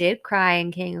that I did cry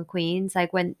in King of Queens,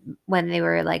 like when they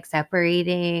were like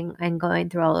separating and going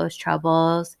through all those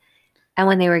troubles, and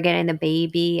when they were getting the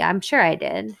baby. I'm sure I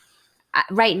did.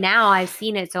 Right now, I've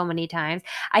seen it so many times.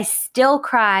 I still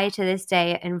cry to this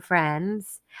day in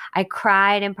Friends. I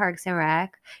cried in Parks and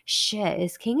Rec. Shit,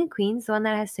 is King of Queens the one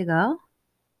that has to go?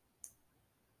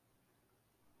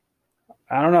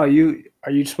 I don't know.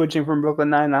 Are you switching from Brooklyn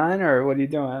Nine-Nine or what are you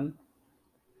doing?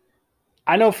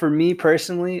 I know for me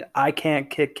personally, I can't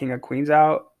kick King of Queens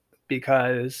out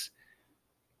because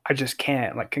I just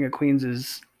can't. Like King of Queens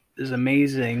is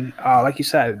amazing. Like you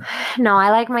said. No,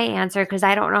 I like my answer because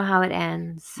I don't know how it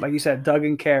ends. Like you said, Doug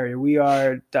and Carrie. We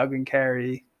are Doug and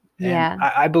Carrie. And yeah,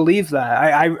 I believe that.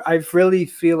 I really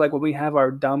feel like when we have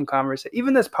our dumb conversation,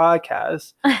 even this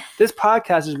podcast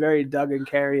is very Doug and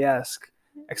Carrie-esque,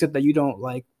 except that you don't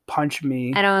like punch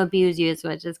me. I don't abuse you as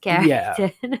much as Carrie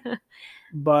did.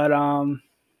 But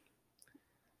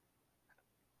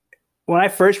when I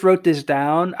first wrote this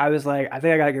down, I was like, I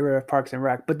think I gotta get rid of Parks and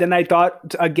Rec. But then I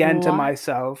thought again to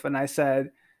myself, and I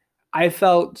said, I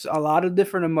felt a lot of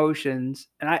different emotions,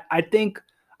 and I think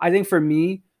for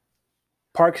me,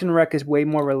 Parks and Rec is way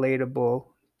more relatable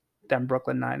than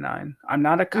Brooklyn Nine-Nine. I'm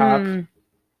not a cop.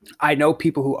 I know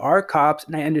people who are cops,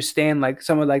 and I understand like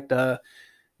some of like the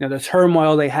the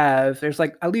turmoil they have. There's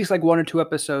like at least like 1 or 2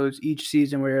 episodes each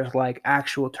season where there's like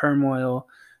actual turmoil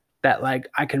that like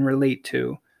I can relate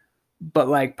to. But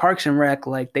like Parks and Rec,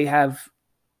 like they have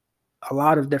a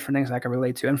lot of different things I can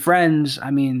relate to. And Friends, I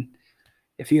mean,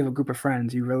 if you have a group of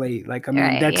friends, you relate. Like I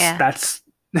mean, that's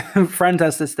Friends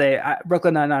has to stay.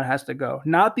 Brooklyn Nine-Nine has to go.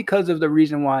 Not because of the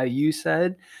reason why you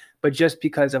said, but just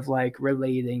because of like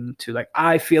relating to like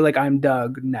I feel like I'm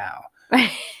Doug now.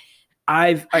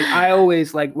 I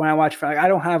always like when I watch Friends, like, I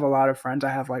don't have a lot of friends. I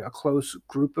have like a close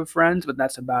group of friends, but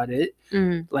that's about it.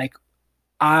 Like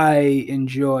I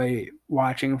enjoy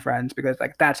watching Friends because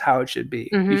like that's how it should be.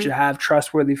 You should have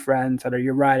trustworthy friends that are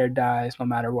your ride or dies no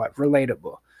matter what.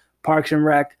 Relatable. Parks and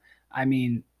Rec, I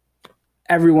mean,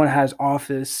 everyone has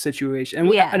office situation.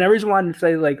 And the reason why I didn't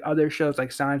say like other shows like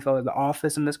Seinfeld or The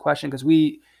Office in this question, because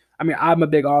I'm a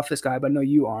big Office guy, but no,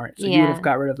 you aren't. So you would have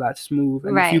got rid of that smooth.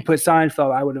 And if you put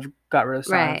Seinfeld, I would have got rid of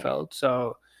Seinfeld. Right.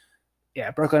 So yeah,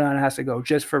 Brooklyn Nine-Nine has to go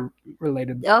just for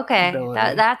relatability. Okay,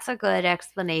 that's a good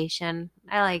explanation.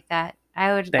 I like that.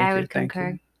 I would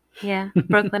concur. Yeah,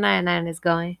 Brooklyn Nine-Nine is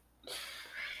going.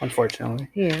 Unfortunately.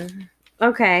 Yeah.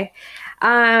 Okay.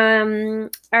 All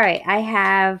right. I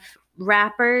have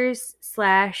rappers /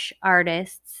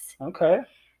 artists. Okay.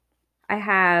 I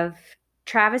have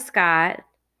Travis Scott.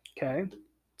 Okay.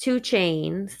 2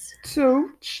 Chainz.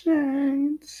 2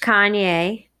 Chainz.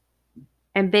 Kanye.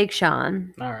 And Big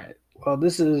Sean. All right. Well,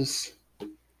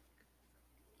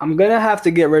 I'm going to have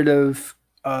to get rid of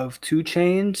 2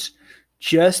 Chainz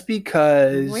just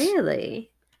because. Really?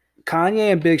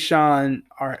 Kanye and Big Sean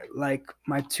are like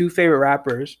my 2 favorite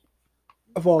rappers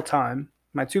of all time.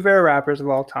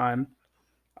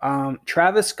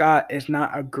 Travis Scott is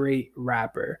not a great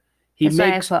rapper. He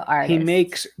makes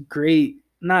great,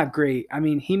 not great. I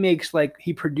mean,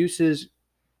 he produces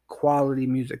quality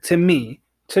music. To me,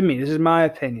 this is my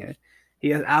opinion. He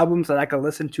has albums that I can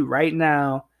listen to right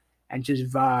now and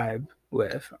just vibe.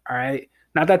 with. All right,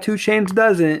 not that 2 Chainz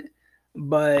doesn't,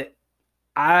 but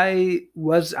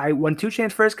when 2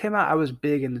 Chainz first came out, I was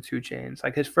big into 2 Chainz.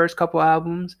 Like his first couple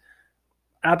albums.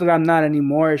 Not that I'm not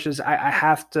anymore. It's just I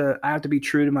have to be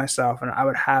true to myself, and I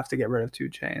would have to get rid of 2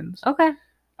 Chainz. Okay.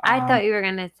 I thought you were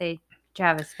gonna say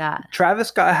Travis Scott. Travis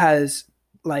Scott has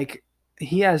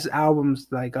he has albums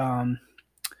like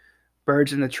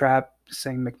Birds in the Trap,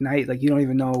 Sing McKnight. Like you don't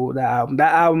even know that album.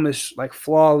 That album is like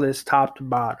flawless top to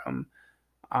bottom.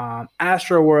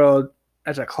 Astro World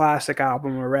is a classic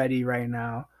album already right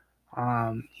now.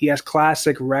 He has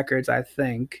classic records, I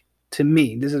think. To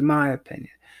me, this is my opinion.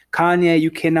 Kanye,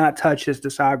 you cannot touch his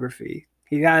discography.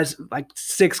 He has like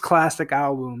 6 classic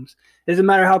albums. It doesn't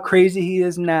matter how crazy he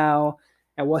is now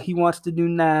and what he wants to do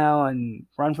now and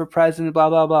run for president, blah,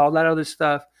 blah, blah, all that other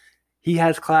stuff. He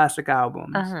has classic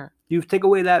albums. You take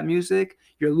away that music,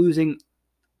 you're losing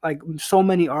like so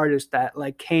many artists that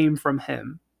like came from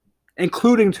him,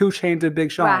 including 2 Chainz and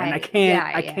Big Sean. Right. And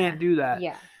I can't do that.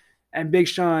 Yeah. And Big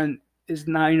Sean is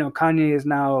now, Kanye has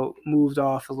now moved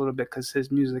off a little bit because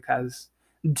his music has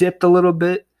dipped a little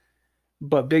bit,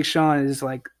 but Big Sean is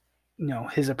like,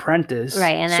 his apprentice.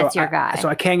 Right, and that's your guy. So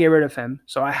I can't get rid of him.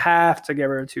 So I have to get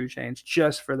rid of 2 Chainz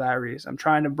just for that reason. I'm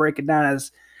trying to break it down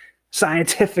as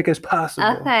scientific as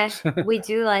possible. Okay. We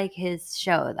do like his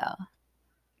show though.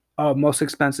 Oh, most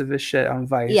expensive as shit on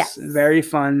Vice. Yes. Very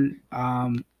fun.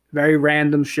 Very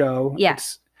random show.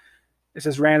 Yes. It's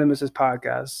as random as his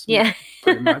podcast. Yeah.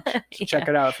 Pretty much. So check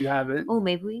it out if you haven't. Oh,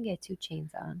 maybe we can get 2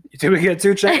 Chainz on. If we get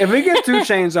 2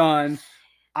 Chainz on,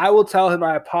 I will tell him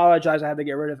I apologize. I had to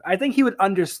get rid of. I think he would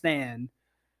understand.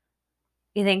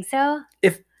 You think so?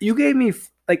 If you gave me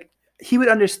he would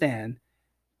understand,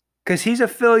 because he's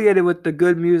affiliated with the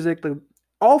good music.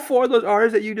 All 4 of those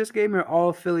artists that you just gave me are all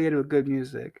affiliated with good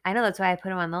music. I know, that's why I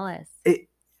put him on the list.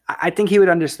 I think he would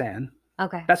understand.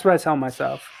 Okay. That's what I tell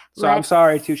myself. So I'm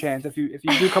sorry, 2 Chainz. If you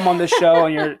do come on this show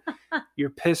and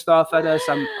you're pissed off at us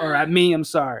or at me, I'm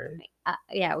sorry.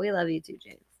 Yeah, we love you, 2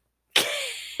 Chainz.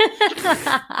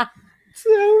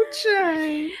 2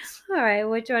 Chainz. All right,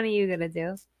 which one are you gonna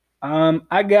do?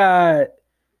 I got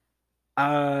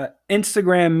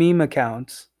Instagram meme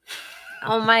accounts.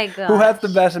 Oh my god. Who have the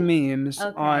best memes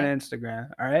on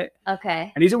Instagram? All right.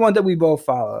 Okay. And these are ones that we both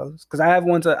follow, because I have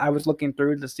ones that I was looking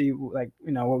through to see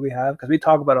what we have, because we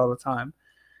talk about it all the time.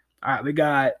 All right, we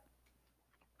got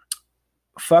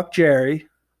Fuck Jerry.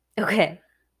 Okay.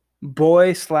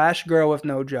 Boy/girl with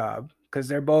no job, because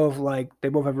they both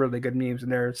have really good memes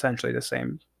and they're essentially the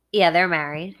same. Yeah, they're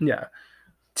married. Yeah.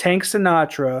 Tank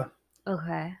Sinatra.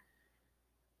 Okay.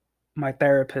 My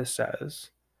therapist says.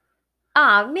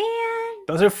 Oh man.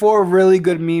 Those are 4 really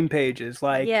good meme pages.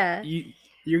 Yeah.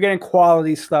 You're getting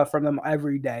quality stuff from them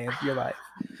every day of your life.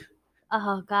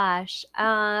 Oh gosh.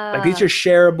 These are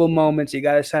shareable moments. You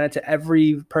gotta send it to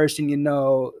every person you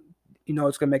know.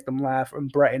 It's gonna make them laugh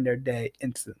and brighten their day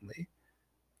instantly.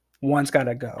 One's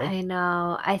gotta go. I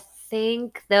know. I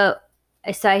think so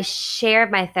I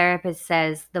shared my therapist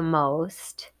says the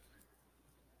most.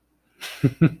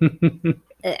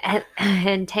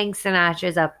 and Tank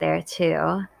Sinatra's up there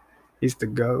too. He's the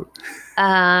GOAT.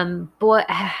 Boy,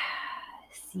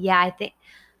 yeah, I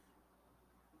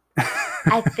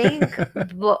think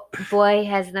boy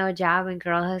has no job and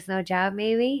girl has no job,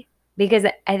 maybe, because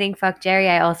I think Fuck Jerry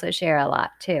I also share a lot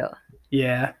too.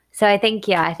 Yeah. So I think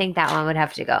that one would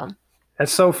have to go.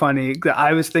 That's so funny.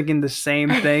 I was thinking the same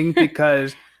thing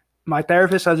because my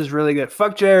therapist says it's really good.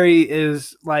 Fuck Jerry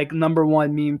is like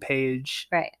 #1 meme page,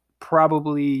 right?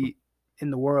 Probably in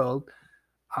the world.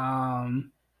 My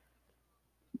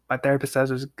therapist says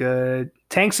it's good.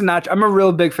 Tank Sinatra. I'm a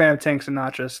real big fan of Tank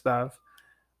Sinatra stuff.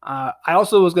 I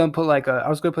also was gonna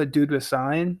put Dude with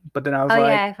Sign, but then I was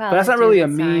but that's not really a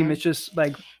meme. Sign. It's just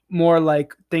like more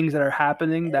like things that are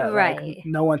happening that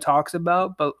no one talks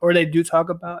about, or they do talk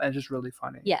about, and it's just really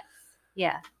funny. Yes.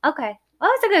 Yeah. Okay. Well,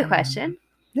 that's a good question.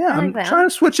 Yeah, I'm trying to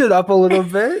switch it up a little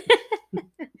bit.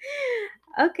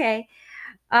 Okay.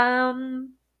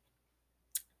 I'm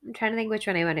trying to think which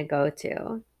one I want to go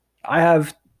to. I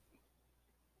have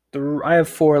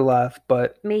 4 left,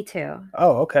 but me too.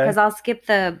 Oh, okay. Because I'll skip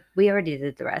we already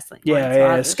did the wrestling.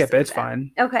 Yeah, skip it. It's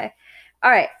fine. Okay.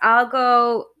 All right. I'll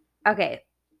go. Okay.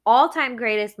 All-time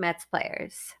greatest Mets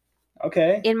players.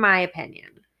 Okay. In my opinion.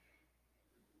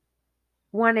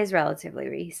 One is relatively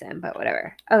recent, but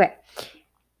whatever. Okay.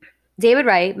 David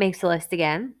Wright makes the list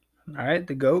again. All right.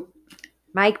 The GOAT.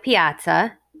 Mike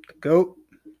Piazza. The GOAT.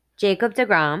 Jacob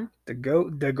deGrom. The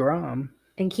GOAT. deGrom.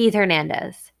 And Keith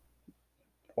Hernandez.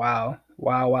 Wow.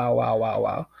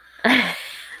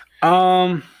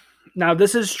 Now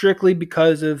this is strictly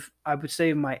because of, I would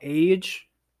say, my age.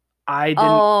 I didn't.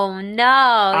 Oh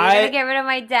no! You're gonna get rid of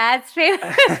my dad's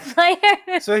favorite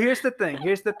player. So here's the thing.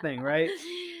 Right?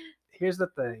 Here's the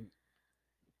thing.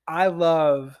 I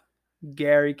love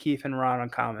Gary, Keith, and Ron on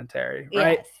commentary.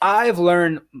 Right? Yes. I've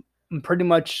learned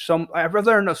I've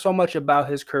learned so much about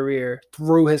his career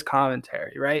through his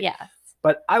commentary. Right? Yes.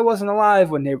 But I wasn't alive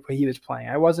when he was playing.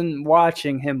 I wasn't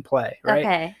watching him play. Right?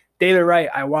 Okay. David Wright,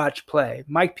 I watched play.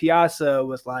 Mike Piazza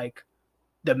was like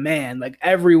the man. Like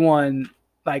everyone,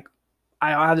 like I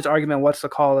have this argument. What's the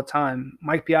call of the time?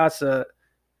 Mike Piazza,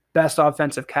 best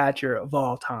offensive catcher of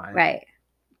all time. Right.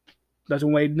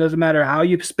 Doesn't matter how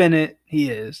you spin it, he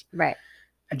is. Right.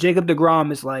 And Jacob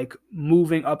deGrom is like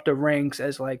moving up the ranks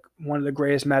as like one of the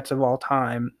greatest Mets of all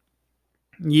time,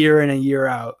 year in and year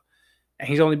out. And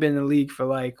he's only been in the league for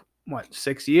like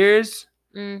 6 years.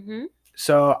 Mm-hmm.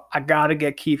 So I gotta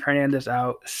get Keith Hernandez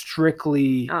out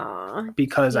strictly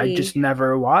because I just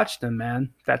never watched him,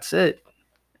 man. That's it.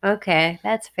 Okay,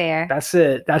 that's fair. That's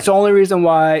it. That's the only reason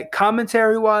why.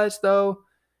 Commentary wise, though,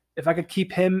 if I could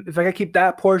keep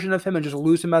that portion of him and just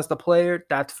lose him as the player,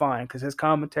 that's fine because his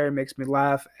commentary makes me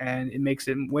laugh and it makes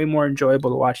it way more enjoyable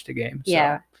to watch the game. So.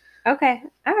 Yeah. Okay.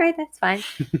 All right. That's fine.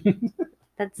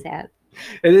 That's sad.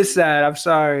 It is sad. I'm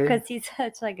sorry. Because he's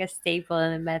such like a staple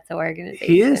in the Mets organization.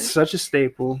 He is such a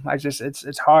staple.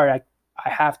 It's hard. I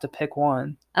have to pick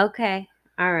one. Okay.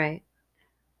 All right.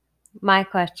 My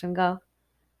question, go.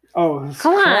 Oh,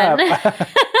 come crap. on.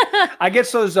 I get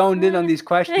so zoned in on these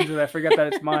questions that I forget that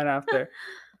it's mine after.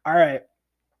 All right.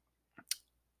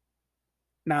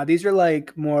 Now, these are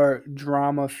like more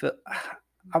drama.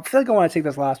 I feel like I want to take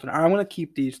this last one. All right, I'm going to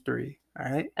keep these three.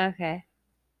 All right. Okay.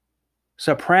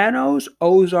 Sopranos,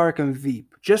 Ozark, and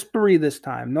Veep. Just 3 this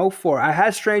time. No 4. I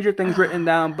had Stranger Things written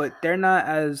down, but they're not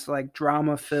as like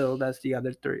drama filled as the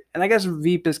other 3. And I guess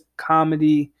Veep is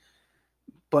comedy,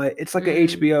 but it's like an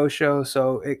HBO show,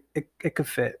 so it could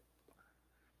fit.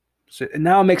 So and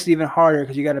now it makes it even harder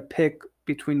because you got to pick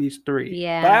between these 3.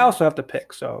 Yeah. But I also have to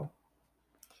pick. So.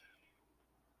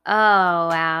 Oh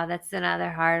wow, that's another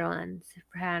hard one.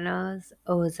 Sopranos,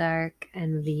 Ozark,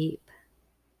 and Veep.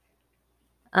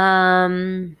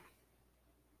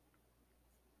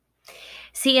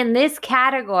 See, in this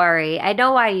category, I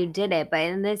know why you did it, but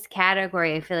in this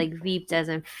category, I feel like Veep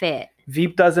doesn't fit.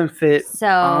 Veep doesn't fit.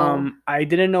 So I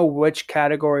didn't know which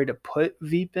category to put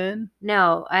Veep in.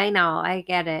 No, I know, I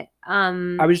get it. I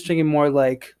was just thinking more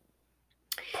like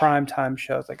primetime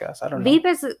shows, I guess. I don't know. Veep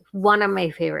is one of my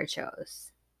favorite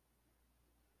shows.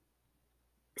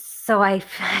 So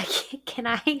can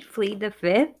I plead the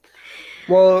 5th?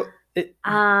 Well, do you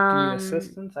need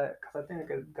assistance? Because I think I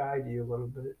could guide you a little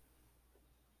bit.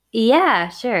 Yeah,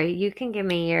 sure. You can give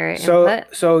me your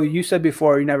input. So you said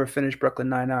before you never finished Brooklyn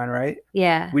Nine-Nine, right?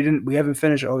 Yeah. We haven't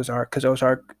finished Ozark because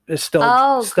Ozark is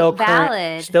still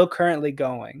valid. Still currently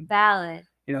going. Valid.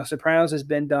 You know, Sopranos has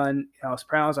been done. You know,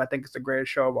 Sopranos I think is the greatest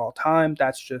show of all time.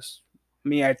 That's just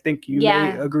me. I think you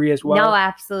may agree as well. No,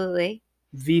 absolutely.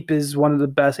 Veep is one of the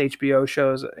best HBO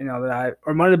shows, you know,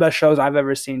 or one of the best shows I've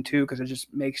ever seen too, because it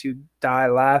just makes you die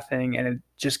laughing and it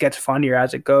just gets funnier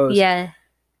as it goes. Yeah.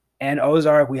 And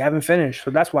Ozark, we haven't finished,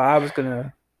 so that's why I was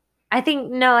gonna. That's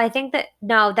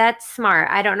smart.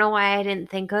 I don't know why I didn't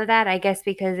think of that. I guess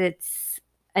because it's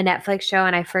a Netflix show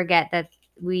and I forget that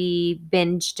we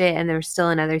binged it and there's still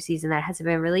another season that hasn't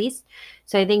been released.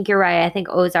 So I think you're right. I think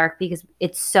Ozark, because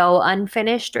it's so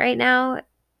unfinished right now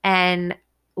and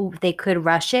they could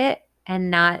rush it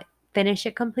and not finish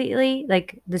it completely,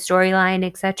 like the storyline,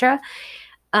 etc.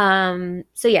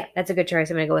 So yeah, that's a good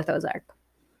choice. I'm gonna go with Ozark.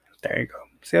 There you go.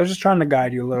 See, I was just trying to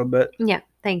guide you a little bit. Yeah,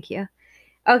 thank you.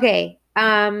 Okay.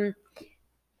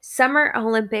 Summer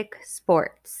Olympic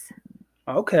sports.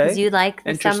 Okay. Because you like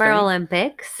the Summer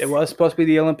Olympics. It was supposed to be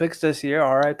the Olympics this year,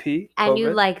 RIP. And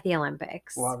you like the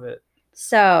Olympics. Love it.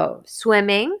 So,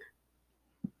 swimming,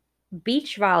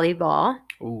 beach volleyball,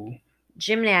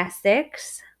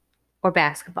 gymnastics, or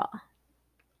basketball?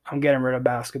 I'm getting rid of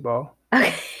basketball.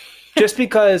 Okay. Just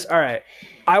because, all right,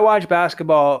 I watch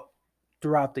basketball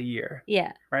throughout the year.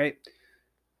 Yeah. Right?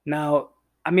 Now,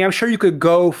 I mean, I'm sure you could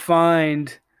go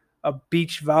find a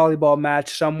beach volleyball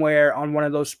match somewhere on one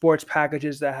of those sports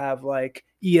packages that have like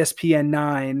ESPN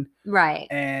 9. Right.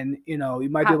 And, you know,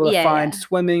 you might be able to find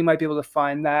swimming, you might be able to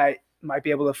find that, you might be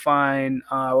able to find,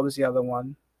 what was the other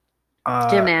one?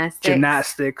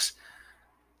 Gymnastics.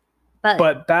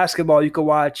 But basketball, you could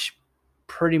watch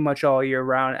pretty much all year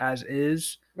round as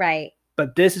is. Right.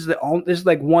 But this is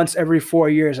like once every 4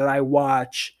 years that I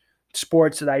watch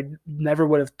sports that I never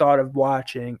would have thought of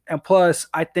watching. And plus,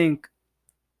 I think,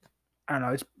 I don't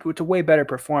know, it's a way better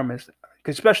performance.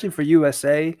 because especially for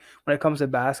USA when it comes to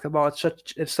basketball,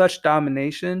 it's such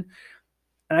domination.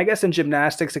 And I guess in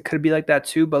gymnastics it could be like that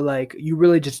too, but like you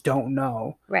really just don't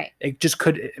know. Right.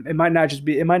 It might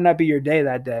not be your day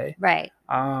that day. Right.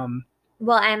 Um,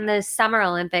 Well, and the Summer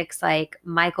Olympics, like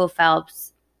Michael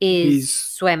Phelps is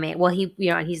swimming. Well, he's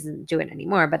not doing it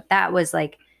anymore, but that was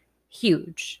like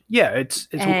huge. Yeah, it's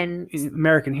and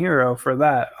American hero for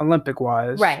that, Olympic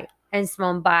wise. Right. And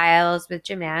Simone Biles with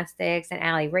gymnastics and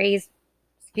Allie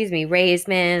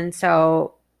Raisman.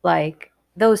 So like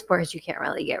those sports you can't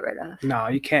really get rid of. No,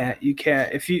 you can't.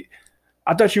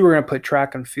 I thought you were gonna put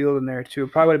track and field in there too.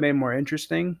 Probably would have made it more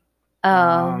interesting.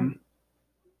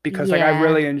 Because like I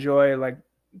really enjoy like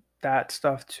that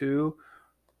stuff too.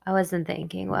 I wasn't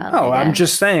thinking well. No, I'm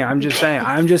just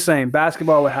saying.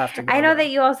 Basketball would have to go. I know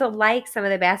that you also like some of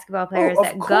the basketball players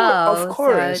that go. Of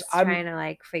course. So I'm trying to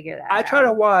like figure that out. I try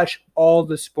to watch all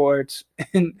the sports,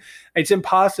 and it's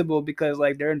impossible because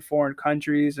like they're in foreign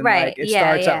countries and like it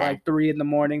starts at like 3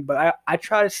 a.m. But I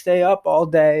try to stay up all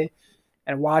day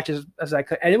and watch as I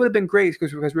could. And it would have been great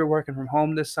because we were working from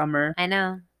home this summer. I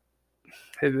know.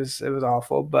 It was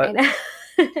awful, but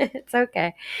it's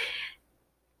okay.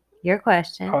 Your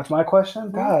question. Oh, it's my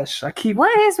question? Gosh,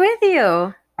 What is with you?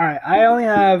 All right, I only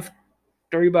have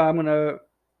 3, but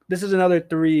this is another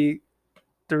 3.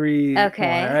 Okay.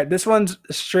 All right, this one's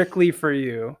strictly for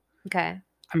you. Okay.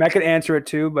 I mean, I could answer it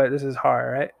too, but this is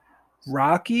hard, right?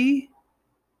 Rocky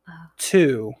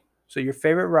 2. So your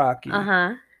favorite Rocky.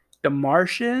 The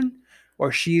Martian or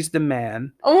She's the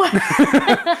Man. Oh.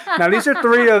 Now these are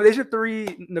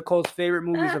three Nicole's favorite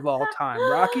movies of all time.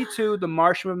 Rocky 2, The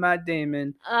Martian with Matt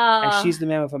Damon, and She's the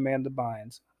Man with Amanda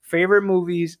Bynes. Favorite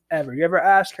movies ever. You ever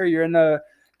ask her, you're in a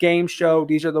game show,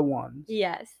 these are the ones.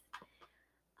 Yes.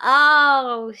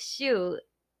 Oh shoot.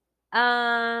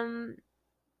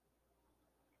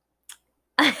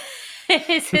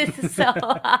 This is so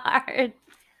hard.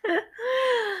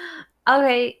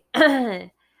 Okay.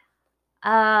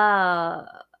 I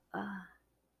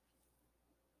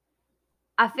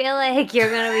feel like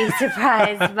you're gonna be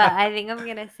surprised, but I think I'm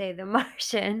gonna say The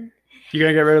Martian. You're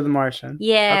gonna get rid of The Martian?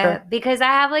 Yeah, okay. Because I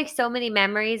have like so many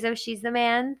memories of She's the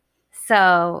Man,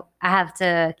 so I have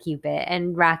to keep it.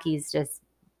 And Rocky's just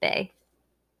big.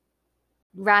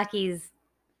 Rocky's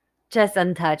just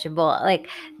untouchable. Like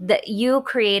you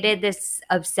created this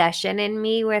obsession in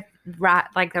me with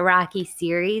like the Rocky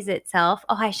series itself.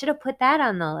 Oh, I should have put that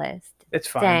on the list. It's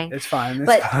fine. Dang. It's fine.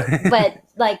 But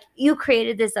like you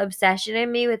created this obsession in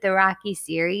me with the Rocky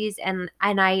series, and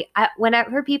I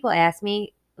whenever people ask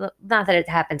me, not that it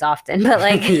happens often, but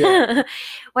like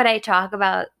when I talk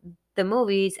about the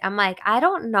movies, I'm like, I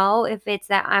don't know if it's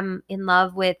that I'm in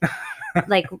love with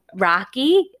like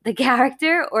Rocky, the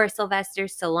character, or Sylvester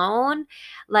Stallone.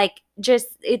 Like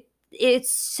just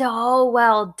it's so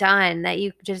well done that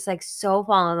you just like so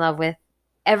fall in love with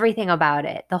everything about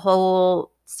it. The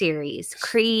whole series,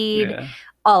 Creed,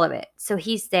 all of it. So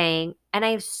he's staying. And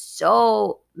I have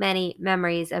so many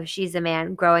memories of She's a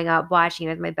Man growing up watching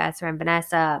with my best friend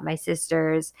Vanessa, my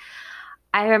sisters.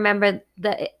 I remember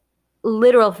the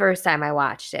literal first time I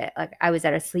watched it. Like I was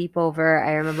at a sleepover.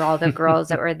 I remember all the girls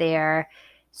that were there.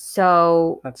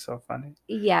 So that's so funny.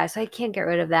 Yeah, so I can't get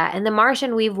rid of that. And The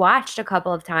Martian we've watched a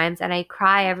couple of times and I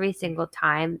cry every single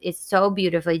time. It's so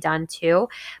beautifully done too.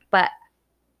 But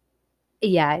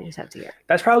yeah, I just have to get.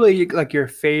 That's probably like your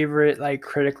favorite, like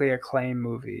critically acclaimed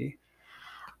movie.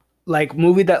 Like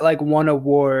movie that like won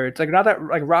awards. Like not that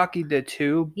like Rocky did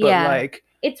too, but like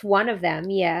it's one of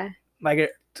them. Yeah. Like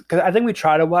because I think we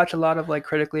try to watch a lot of like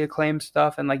critically acclaimed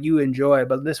stuff and like you enjoy,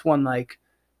 but this one like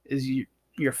is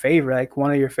your favorite, like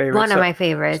one of your favorites. One of my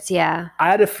favorites, yeah. I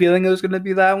had a feeling it was going to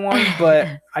be that one, but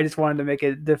I just wanted to make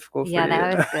it difficult for you. Yeah,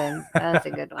 that was good. That was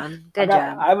a good one. Good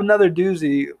job. I have another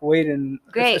doozy waiting.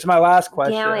 Great. It's my last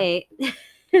question. Can't wait.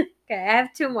 Okay, I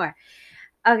have 2 more.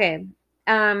 Okay.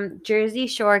 Jersey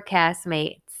Shore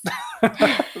castmates.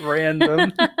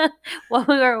 Random. What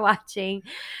we were watching.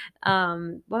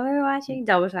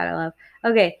 Double Shot of Love.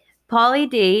 Okay. Pauly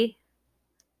D,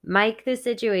 Mike the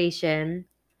Situation,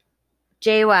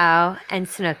 JWoww, and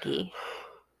Snooki.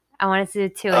 I want to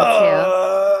do 2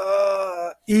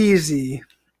 and 2. Easy.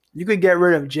 You could get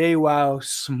rid of JWoww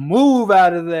smooth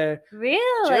out of there.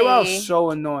 Really? JWoww's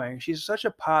so annoying. She's such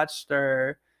a pot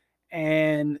stirrer.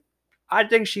 And I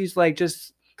think she's like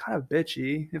just kind of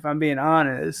bitchy, if I'm being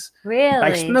honest. Really?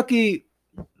 Like Snooki,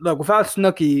 look, without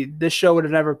Snooki, this show would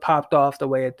have never popped off the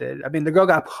way it did. I mean, the girl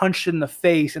got punched in the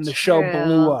face and the show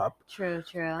blew up. True.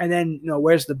 And then,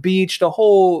 Where's the Beach? The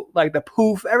whole, like the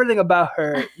poof, everything about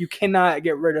her, you cannot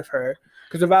get rid of her.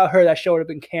 Because without her, that show would have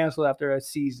been canceled after a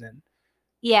season.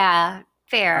 Yeah,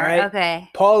 Fair. All right? Okay.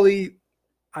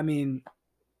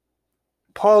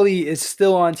 Paulie is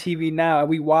still on TV now, and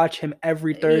we watch him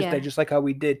every Thursday, just like how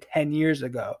we did 10 years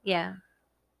ago. Yeah.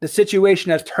 The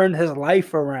situation has turned his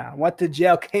life around. Went to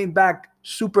jail, came back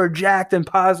super jacked and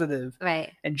positive.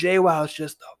 Right. And JWoww is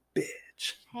just a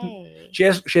bitch. Hey. She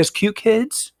has cute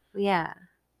kids. Yeah.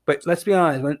 But let's be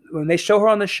honest, when they show her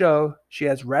on the show, she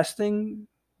has resting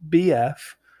BF.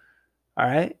 All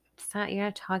right? You're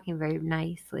not talking very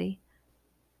nicely.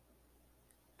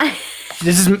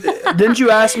 Didn't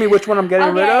you ask me which one I'm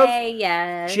getting rid of? Okay,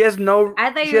 yeah. She has no.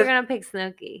 I thought you were gonna pick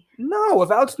Snooki. No,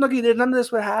 without Snooki, none of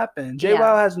this would happen.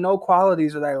 JWoww has no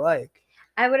qualities that I like.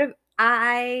 I would have.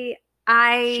 I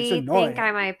think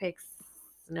I might pick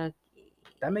Snooki.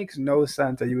 That makes no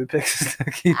sense that you would pick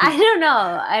Snooki. I don't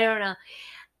know.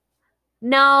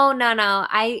 No.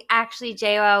 I actually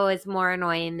JWoww was more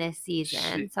annoying this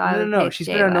season, so I would pick She's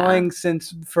JWoww. been annoying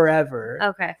since forever.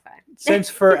 Okay, fine. Since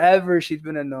forever, she's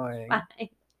been annoying.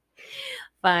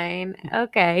 Fine.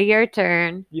 Okay, your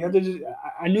turn. You have to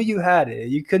I knew you had it.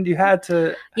 You had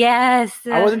to. Yes.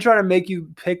 I wasn't trying to make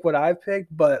you pick what I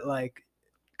picked, but like,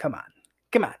 come on.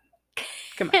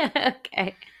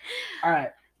 Okay. All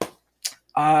right.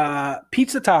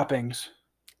 Pizza toppings.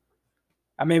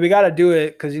 I mean, we got to do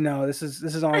it because this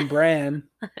is on brand.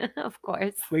 Of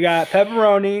course. We got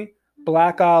pepperoni,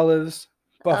 black olives,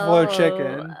 buffalo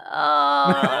chicken.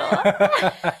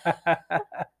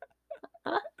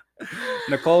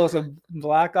 Nicole is a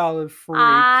black olive freak.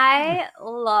 I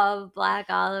love black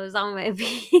olives on my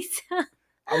pizza.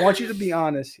 I want you to be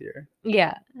honest here.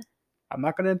 Yeah. I'm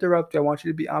not going to interrupt you. I want you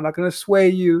to be. I'm not going to sway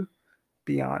you.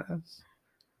 Be honest.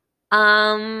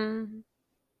 I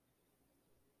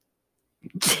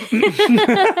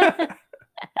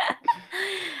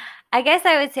guess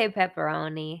I would say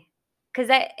pepperoni because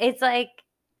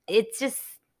it's just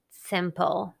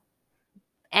simple,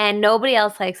 and nobody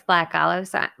else likes black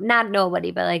olives. So not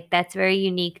nobody, but like that's very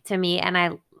unique to me, and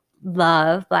I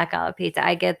love black olive pizza.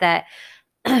 I get that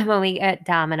when we get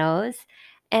Domino's,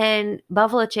 and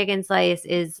buffalo chicken slice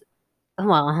is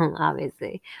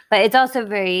obviously, but it's also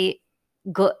very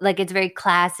good. Like it's very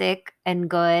classic and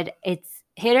good. It's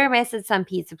hit or miss at some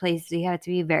pizza places. You have to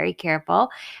be very careful,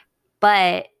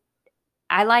 but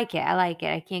I like it. I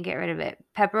can't get rid of it.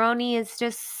 Pepperoni is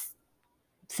just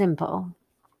simple,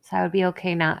 so I would be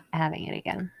okay not having it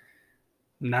again.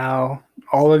 Now,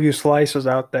 all of you slicers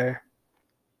out there,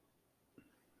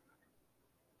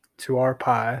 to our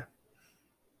pie,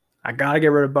 I gotta get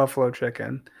rid of buffalo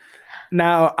chicken.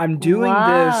 Now, I'm doing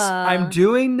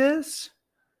this.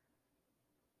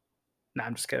 No,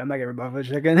 I'm just kidding. I'm not getting buffalo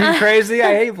chicken. Are you crazy?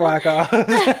 I hate black olives.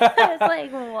 It's like,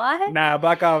 what? Nah,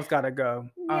 black olives gotta go.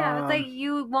 Yeah, it's like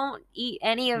you won't eat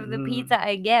any of the pizza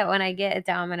I get when I get at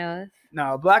Domino's.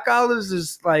 No, black olives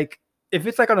is like, if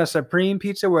it's like on a Supreme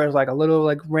pizza where it's like a little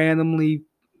like randomly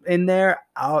in there,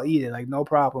 I'll eat it, like no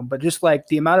problem. But just like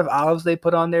the amount of olives they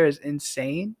put on there is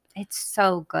insane. It's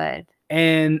so good.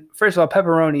 And first of all,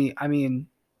 pepperoni, I mean,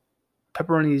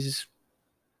 pepperoni's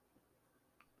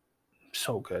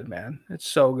so good, man. It's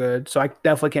so good. So I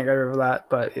definitely can't get rid of that.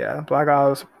 But yeah, black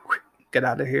olives, get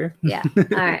out of here. Yeah.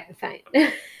 All right, fine.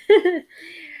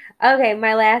 Okay,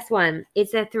 my last one.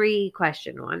 It's a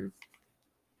 3-question one.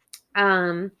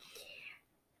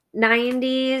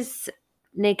 90s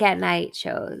Nick at Night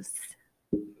shows.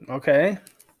 Okay.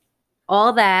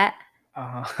 All That.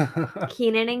 Uh-huh.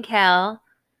 Kenan and Kel.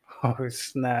 Oh,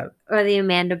 snap. Or the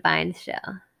Amanda Bynes show.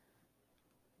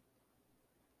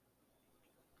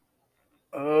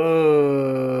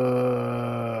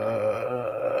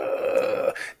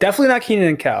 Definitely not Kenan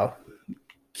and Kel.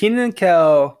 Kenan and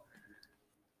Kel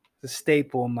is a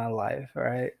staple in my life,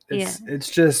 right?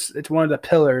 It's one of the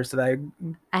pillars that I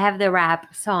have the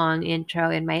rap song intro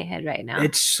in my head right now.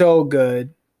 It's so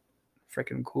good.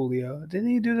 Freaking Coolio. Didn't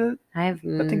he do that? I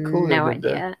think Coolio no did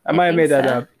idea. That. I might have made that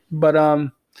up. But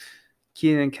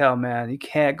Kenan and Kel, man, you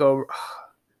can't go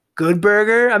Good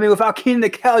Burger. I mean, without Kenan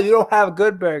and Kel, you don't have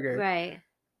Good Burger. Right.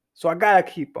 So I gotta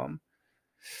keep them.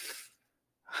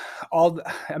 All the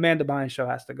Amanda Bynes show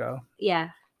has to go.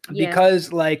 Yeah.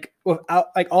 Because like without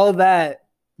like all of that,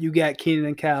 you get Kenan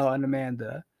and Kel and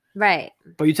Amanda. Right.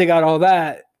 But you take out all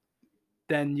that,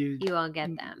 then you won't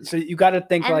get them. So you got to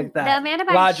think like that. The Amanda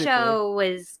Bynes show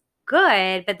was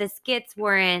good, but the skits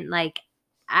weren't like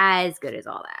as good as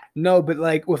all that. No, but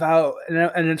like without,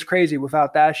 and it's crazy,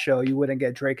 without that show, you wouldn't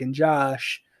get Drake and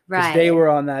Josh. Right. They were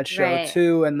on that show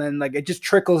too. And then like it just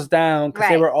trickles down because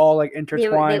they were all like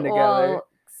intertwined together. All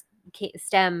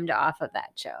stemmed off of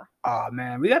that show. Oh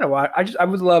man, we gotta watch. I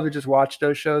would love to just watch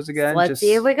those shows again. Let's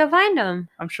see if we can find them.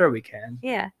 I'm sure we can.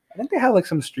 Yeah. I think they have like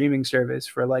some streaming service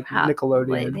for like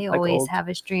Nickelodeon. They like always old. have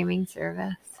a streaming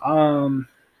service. All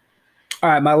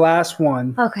right, my last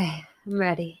one. Okay, I'm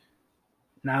ready.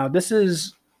 Now this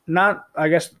is not, I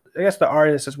guess the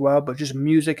artists as well, but just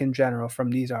music in general from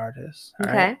these artists. All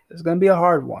Okay. right? It's gonna be a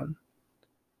hard one.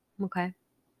 Okay.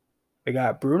 We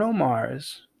got Bruno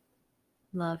Mars,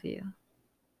 Love you.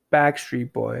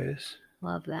 Backstreet Boys,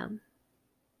 Love them.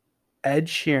 Ed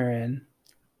Sheeran.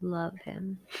 Love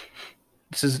him.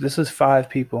 This is 5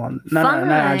 people on.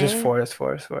 No, just 4. That's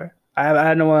 4. That's 4. I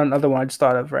had no other one I just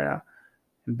thought of right now.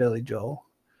 And Billy Joel.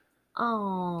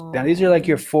 Oh. Now these are like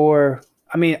your 4.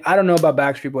 I mean, I don't know about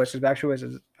Backstreet Boys because Backstreet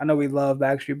Boys I know we love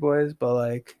Backstreet Boys, but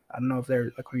like I don't know if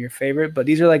they're like one of your favorite. But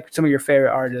these are like some of your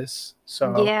favorite artists.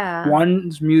 So yeah,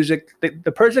 one's music.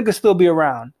 The person could still be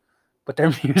around, but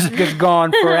their music is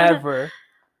gone forever.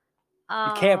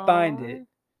 You can't find it.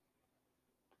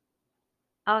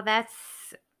 Oh, that's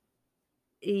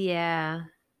yeah.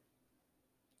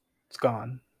 It's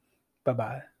gone.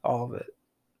 Bye-bye. All of it.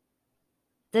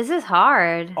 This is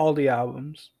hard. All the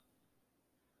albums.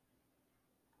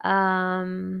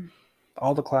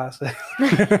 All the classics.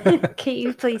 Can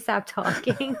you please stop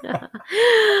talking?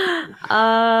 Pressure.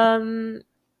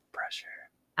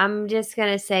 I'm just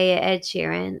gonna say Ed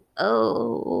Sheeran.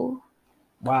 Oh.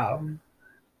 Wow.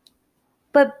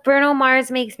 But Bruno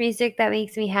Mars makes music that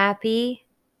makes me happy.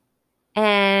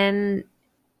 And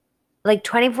like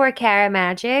 24 Karat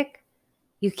Magic,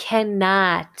 you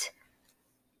cannot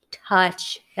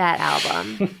touch that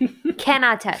album.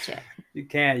 Cannot touch it. You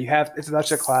can't. You have. It's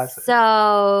such a classic.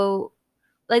 So,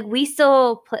 like, we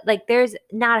still play. Like, there's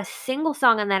not a single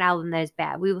song on that album that is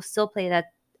bad. We will still play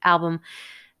that album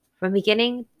from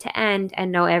beginning to end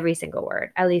and know every single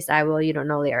word. At least I will. You don't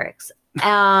know lyrics.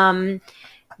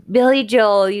 Billy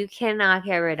Joel, you cannot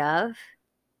get rid of.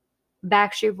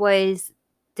 Backstreet Boys,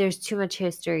 there's too much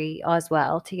history as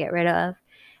well to get rid of.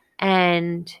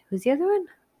 And who's the other one?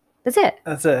 That's it.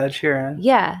 That's it. Ed Sheeran.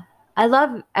 Yeah. I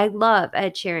love Ed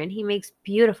Sheeran. He makes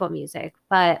beautiful music,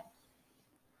 but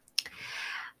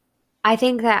I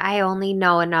think that I only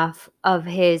know enough of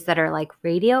his that are like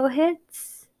radio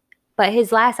hits. But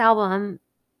his last album,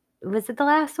 was it the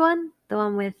last one? The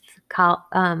one with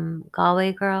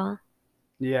Galway Girl?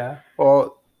 Yeah.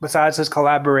 Well, besides his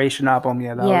collaboration album,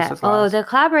 yeah, that was his last. The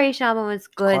collaboration album was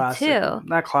good classic. too.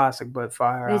 Not classic, but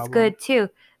fire. It's good too.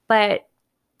 But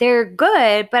they're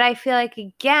good, but I feel like,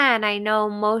 again, I know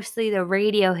mostly the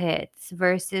radio hits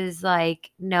versus like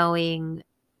knowing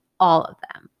all of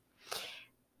them.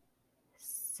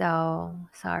 So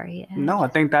sorry. Ed. No, I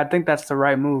think that's the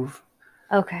right move.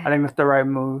 Okay. I think that's the right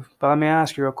move. But let me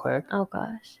ask you real quick. Oh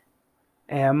gosh.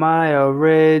 Am I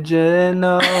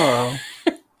original?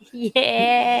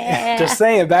 Yeah. Just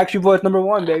saying, Backstreet Boys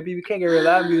 #1, baby. We can't get rid of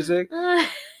that music.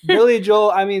 Billy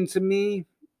Joel, I mean, to me,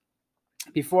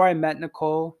 before I met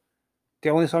Nicole, the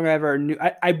only song I ever knew,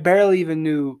 I barely even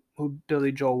knew who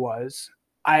Billy Joel was.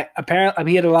 He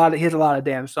had a lot of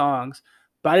damn songs,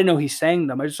 but I didn't know he sang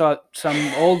them. I just saw some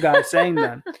old guy saying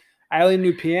them. I only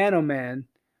knew Piano Man.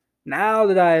 Now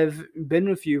that I've been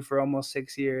with you for almost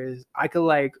 6 years, I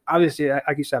could obviously,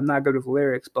 like you said, I'm not good with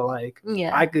lyrics, but I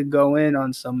could go in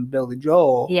on some Billy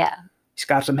Joel. Yeah. He's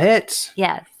got some hits.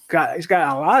 Yes. He's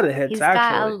got a lot of hits, He's actually.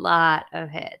 got a lot of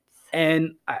hits.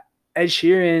 And Ed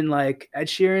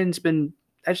Sheeran's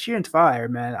fire,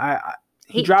 man.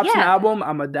 He drops an album,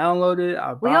 I'm going to download it.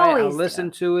 I'll buy it. I'll listen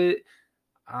to it.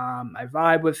 I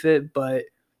vibe with it,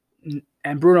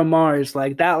 and Bruno Mars,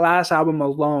 like that last album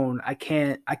alone, I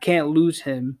can't lose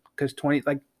him because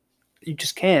you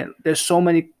just can't. There's so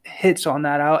many hits on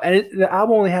that album, and the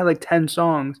album only had like 10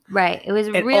 songs. Right, it was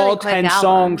and really all quick 10 album.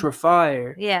 songs were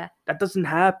fire. Yeah, that doesn't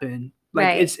happen. Like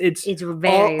right. it's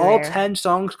very all rare. 10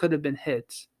 songs could have been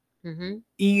hits. Mm-hmm.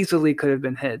 Easily could have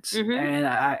been hits, mm-hmm. and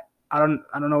I don't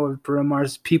know if Bruno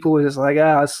Mars people were just like,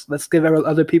 let's give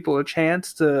other people a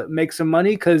chance to make some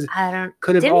money because didn't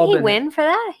he win for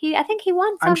that? I think he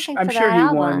won something. I'm sure he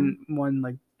won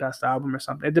like best album or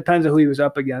something. It depends on who he was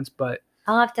up against, but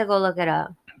I'll have to go look it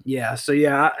up. Yeah, so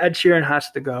yeah, Ed Sheeran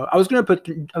has to go. I was gonna put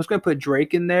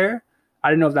Drake in there. I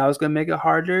didn't know if that was gonna make it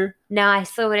harder. No, I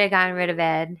still would have gotten rid of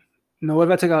Ed. No, what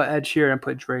if I took out Ed Sheeran and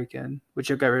put Drake in? Would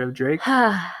you get rid of Drake?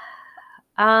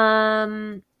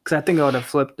 Because I think I would have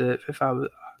flipped it if I was.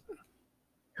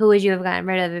 Who would you have gotten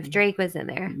rid of if Drake was in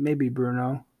there? Maybe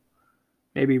Bruno.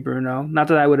 Not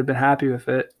that I would have been happy with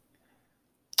it.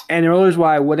 And the only reason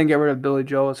why I wouldn't get rid of Billy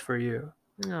Joel is for you.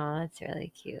 Oh, that's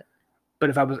really cute.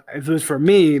 But if it was for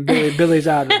me, Billy's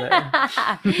out of there.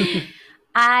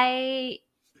 I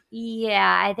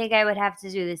think I would have to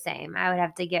do the same. I would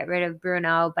have to get rid of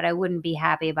Bruno, but I wouldn't be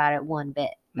happy about it one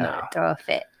bit. I would throw a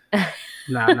fit.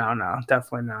 No,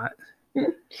 definitely not.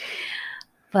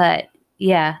 But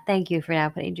yeah, thank you for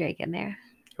not putting Drake in there.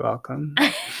 You're welcome.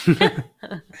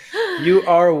 You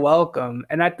are welcome.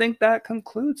 And I think that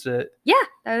concludes it. Yeah,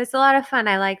 that was a lot of fun.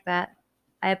 I like that.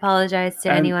 I apologize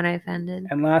to anyone I offended.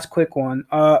 And last quick one.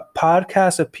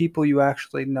 Podcasts of people you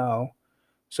actually know.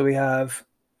 So we have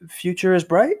Future is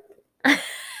Bright,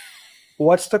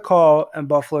 What's the Call, and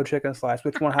Buffalo Chicken Slice.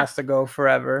 Which one has to go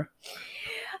forever?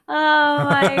 Oh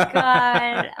my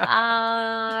God.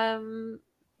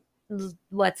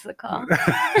 What's the call?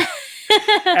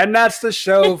 And that's the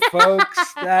show,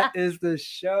 folks. That is the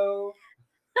show.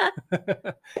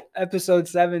 Episode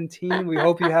 17. We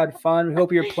hope you had fun. We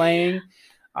hope you're playing.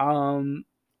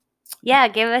 Yeah,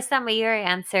 give us some of your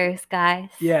answers, guys.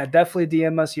 Yeah, definitely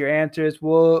DM us your answers.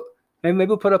 We'll maybe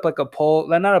we'll put up like a poll.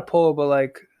 Not a poll, but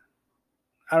like,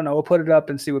 I don't know. We'll put it up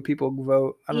and see what people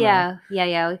vote. I don't know.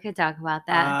 Yeah. We could talk about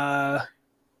that.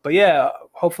 But yeah,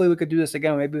 hopefully we could do this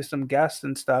again, maybe with some guests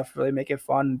and stuff. Really make it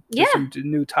fun. Yeah. Do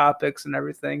some new topics and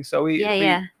everything. So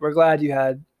we're glad you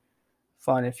had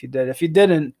fun. If you did, if you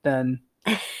didn't, then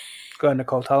go ahead,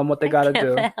 Nicole. Tell them what they got to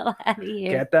do. Get the hell out of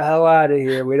here. Get the hell out of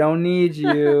here. We don't need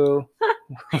you.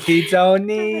 We don't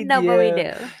need no, you. but we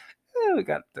do. Yeah, we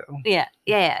got to.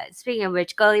 Yeah. Speaking of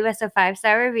which, go leave us a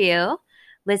 5-star review.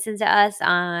 Listen to us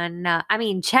on,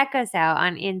 check us out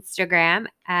on Instagram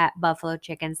at Buffalo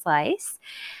Chicken Slice,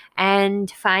 and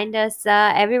find us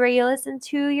everywhere you listen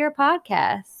to your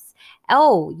podcasts.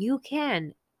 Oh, you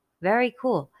can. Very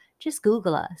cool. Just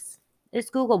Google us.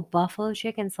 Just Google Buffalo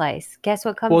Chicken Slice. Guess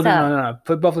what comes up? No.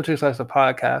 Put Buffalo Chicken Slice the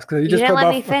podcast. You just didn't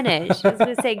let me finish. I was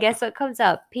going to say, guess what comes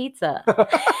up? Pizza.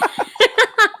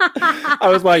 I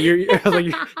was like, you're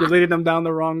leading them down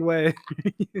the wrong way.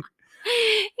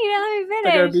 You know, let me finish.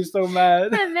 They're gonna be so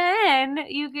mad. And then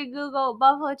you can Google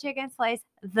Buffalo Chicken Slice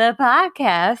the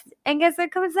podcast, and guess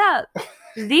what comes up?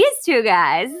 These two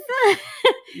guys.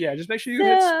 Yeah, just make sure you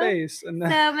hit space, and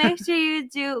then... So make sure you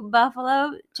do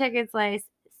Buffalo Chicken Slice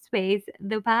space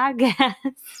the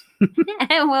podcast,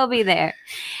 and we'll be there.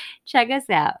 Check us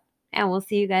out, and we'll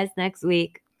see you guys next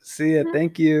week. See ya.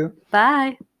 Thank you.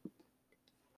 Bye.